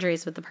serious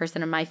boundaries with the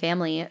person in my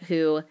family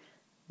who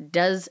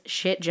does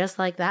shit just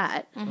like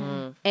that.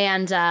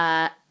 And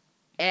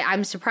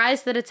I'm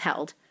surprised that it's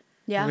held.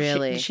 Yeah,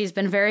 Really? She's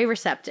been very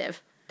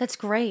receptive. that's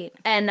great.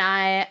 And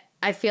I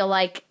feel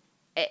like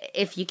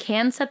if you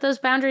can set those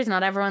boundaries,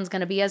 not everyone's going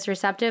to be as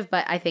receptive,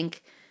 but I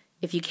think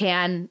if you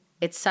can,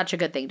 it's such a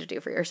good thing to do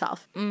for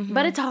yourself.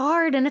 But it's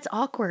hard and it's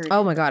awkward.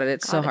 Oh my God,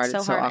 it's so God, hard. it's so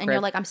It's so hard, awkward. and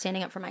you're like, I'm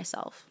standing up for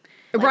myself.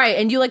 Right.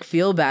 And you like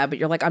feel bad, but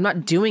you're like, I'm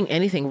not doing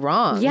anything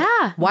wrong.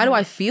 Yeah. Why do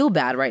I feel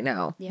bad right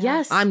now?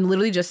 Yes. I'm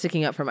literally just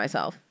sticking up for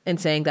myself and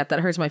saying that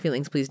hurts my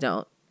feelings. Please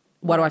don't.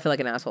 Why do I feel like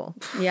an asshole?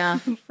 Yeah.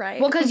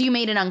 Right. Well, because you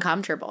made it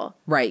uncomfortable.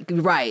 Right.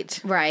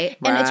 Right.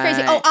 And it's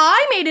crazy. Oh,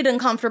 I made it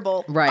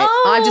uncomfortable. Right.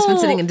 Oh. I've just been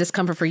sitting in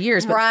discomfort for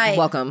years, but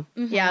welcome.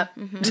 Yeah.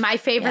 My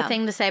favorite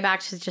thing to say back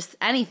to just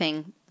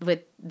anything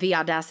with the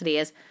audacity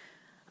is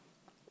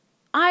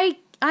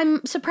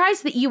I'm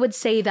surprised that you would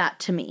say that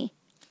to me.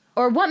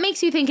 Or what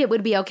makes you think it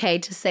would be okay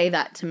to say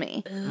that to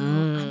me?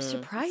 I'm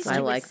surprised I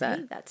you like would say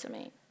that. that to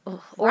me.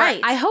 Or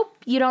I hope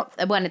you don't,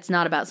 when it's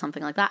not about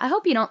something like that, I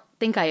hope you don't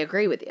think I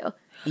agree with you.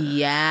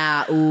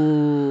 Yeah.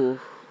 Ooh.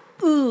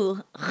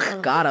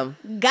 Got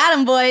him. Got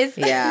him, boys.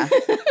 Yeah.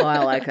 Oh, I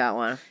like that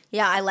one.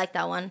 Yeah, I like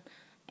that one.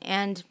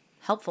 And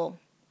helpful.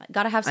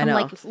 Gotta have some know.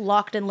 like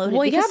locked and loaded.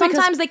 Well, because yeah, because-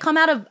 sometimes they come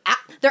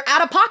they're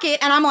out of pocket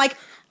and I'm like,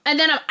 And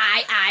then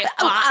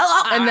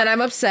And then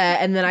I'm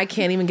upset, and then I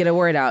can't even get a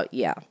word out.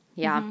 Yeah.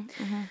 yeah.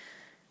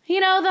 You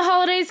know, the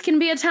holidays can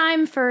be a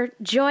time for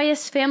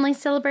joyous family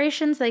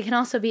celebrations. They can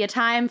also be a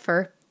time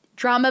for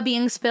drama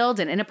being spilled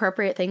and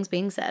inappropriate things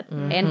being said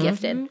and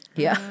gifted.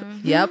 Yeah.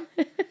 Yep.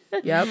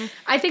 Yep.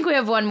 I think we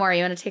have one more.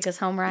 You want to take us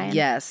home, Ryan?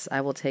 Yes,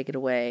 I will take it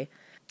away.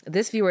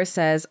 This viewer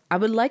says, I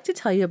would like to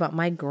tell you about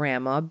my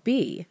Grandma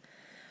B.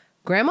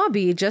 Grandma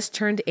B just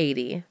turned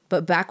 80,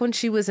 but back when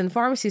she was in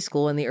pharmacy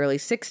school in the early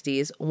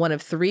 60s, one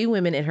of 3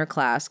 women in her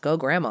class, go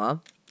Grandma,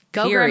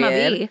 Go period,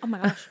 Grandma B. oh my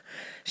gosh.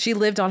 she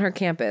lived on her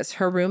campus.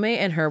 Her roommate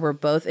and her were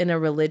both in a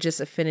religious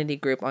affinity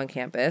group on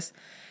campus,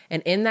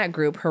 and in that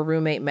group, her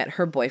roommate met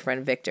her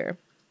boyfriend, Victor.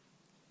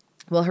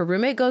 Well, her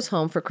roommate goes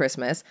home for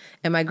Christmas,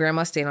 and my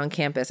grandma stayed on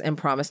campus and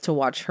promised to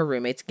watch her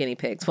roommate's guinea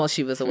pigs while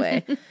she was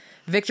away.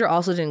 Victor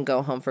also didn't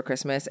go home for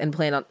Christmas and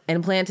planned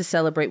to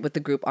celebrate with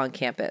the group on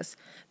campus,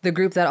 the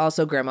group that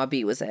also Grandma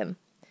B was in.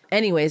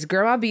 Anyways,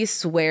 Grandma B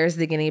swears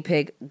the guinea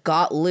pig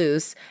got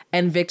loose,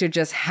 and Victor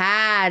just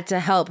had to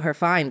help her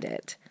find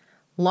it.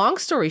 Long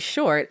story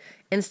short,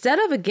 instead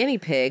of a guinea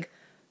pig,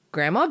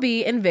 Grandma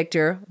B and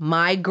Victor,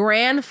 my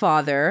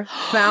grandfather,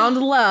 found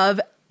love,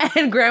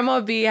 and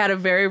Grandma B had a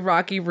very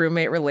rocky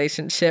roommate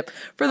relationship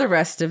for the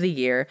rest of the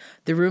year.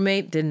 The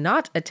roommate did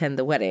not attend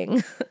the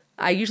wedding.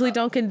 I usually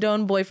don't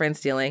condone boyfriend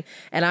stealing,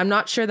 and I'm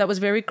not sure that was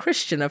very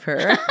Christian of her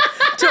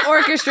to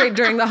orchestrate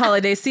during the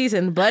holiday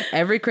season, but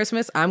every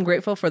Christmas, I'm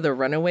grateful for the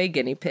runaway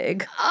guinea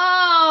pig.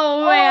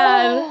 Oh,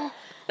 man.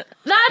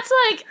 That's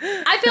like,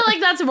 I feel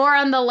like that's more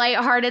on the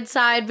lighthearted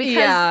side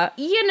because,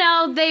 you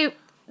know,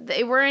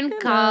 they were in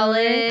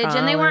college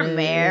and they weren't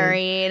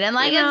married. And,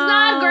 like, it's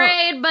not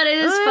great, but it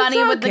is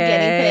funny with the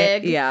guinea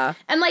pig. Yeah.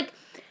 And, like,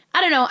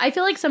 I don't know. I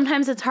feel like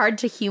sometimes it's hard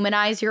to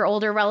humanize your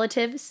older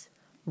relatives,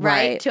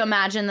 right? To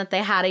imagine that they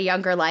had a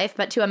younger life,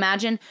 but to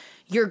imagine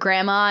your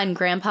grandma and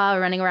grandpa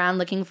running around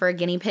looking for a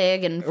guinea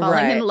pig and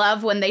falling in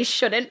love when they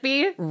shouldn't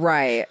be.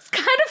 Right. It's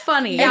kind of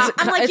funny. Yeah,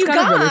 I'm like, it's you kind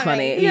of got really me.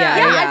 funny. Yeah,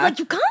 Yeah. I'm like,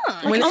 you got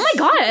me. Like, oh my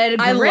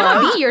God, Grandma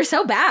B, you're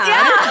so bad.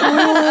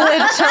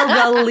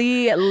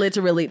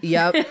 Literally.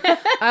 Yep.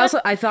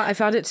 I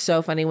found it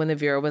so funny when the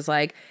viewer was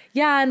like,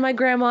 yeah, and my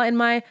grandma and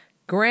my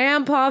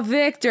Grandpa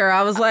Victor.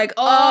 I was like,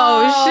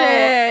 oh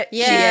shit.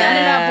 Yeah. She set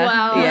it up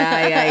well.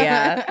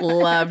 Yeah.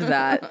 Loved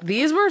that.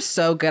 These were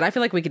so good. I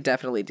feel like we could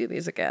definitely do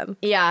these again.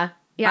 Yeah.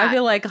 I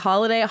feel like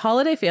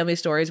holiday family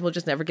stories will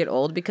just never get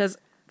old because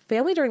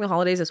family during the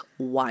holidays is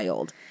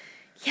wild.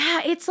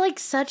 Yeah, it's like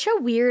such a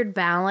weird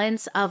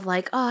balance of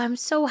like, oh, I'm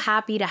so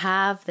happy to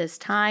have this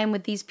time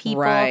with these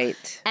people.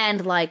 Right.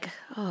 And like,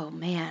 oh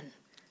man,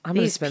 I'm going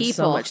to these spend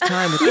people. so much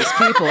time with these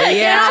people.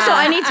 Yeah. And also,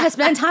 I need to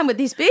spend time with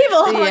these people.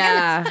 Oh my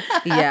Yeah.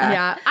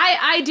 Yeah,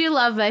 I do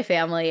love my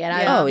family and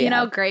Oh, I'm, yeah. you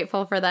know,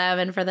 grateful for them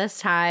and for this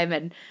time.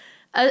 And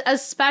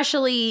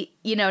especially,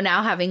 you know,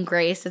 now having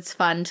Grace, it's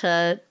fun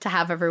to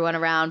have everyone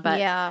around. But,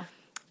 Yeah.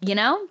 you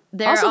know,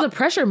 Also, the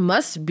pressure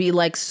must be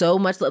like so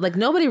much. Like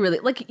nobody really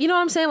like. You know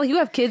what I'm saying? Like you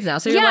have kids now,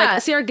 so you're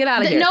like, Sierra, get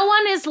out of here. No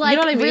one is like You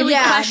know what I mean? really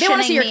Yeah, they questioning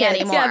wanna see your me kids.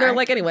 anymore. Yeah, they're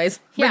like, anyways,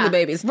 bring Yeah. the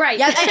babies. Right.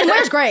 Yeah, and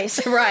where's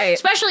Grace? Right.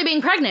 Especially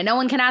being pregnant. No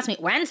one can ask me,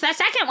 when's the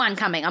second one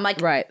coming? I'm like,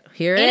 Right.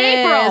 Here In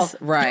it April. is.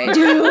 Right.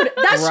 Dude,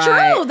 that's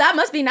Right. true. That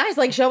must be nice.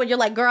 Like, showing you're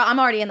like, girl, I'm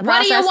already in the what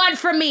process. do you want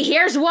from me?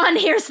 Here's one,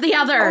 here's the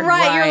other.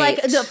 Right. You're like,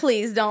 Right.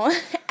 please don't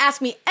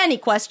ask me any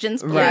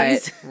questions, please.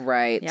 Right.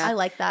 Right. I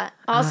like that.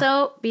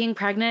 Also, being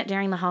pregnant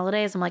during the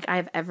holidays, I'm like, I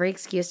have every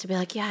excuse to be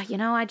like, yeah, you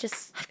know, I've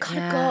Gotta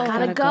Yeah, go.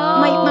 gotta go.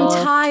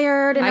 I'm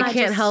tired, and I I can't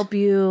just, help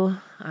you.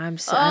 I'm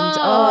so.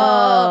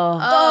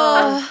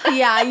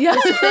 Yeah,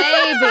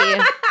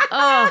 baby.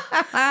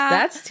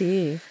 That's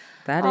tea.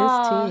 That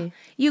is tea.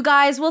 You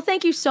guys, well,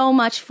 thank you so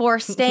much for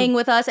staying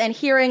with us and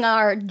hearing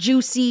our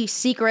juicy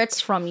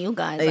secrets from you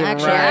guys.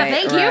 Actually, Right,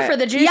 Thank you for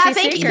the juicy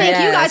thank secret. you guys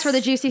Yes. for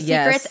the juicy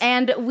Yes. secrets,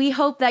 and we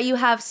hope that you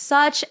have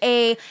such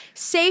a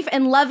safe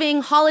and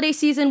loving holiday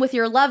season with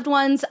your loved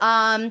ones.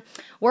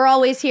 We're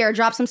always here.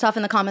 Drop some stuff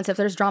in the comments if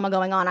there's drama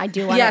going on. I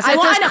do want. Yes,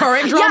 if there's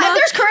current Yeah, drama. if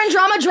there's current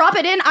drama, drop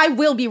it in. I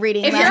will be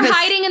reading. If them. you're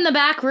hiding in the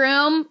back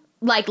room,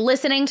 like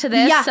listening to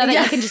this so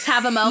that you can just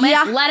have a moment,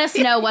 let us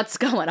know what's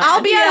going on.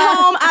 I'll be at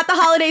home at the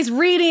holidays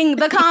reading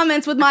the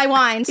comments with my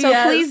wine. So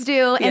please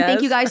do. And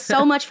thank you guys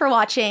so much for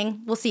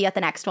watching. We'll see you at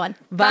the next one.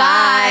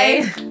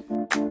 Bye.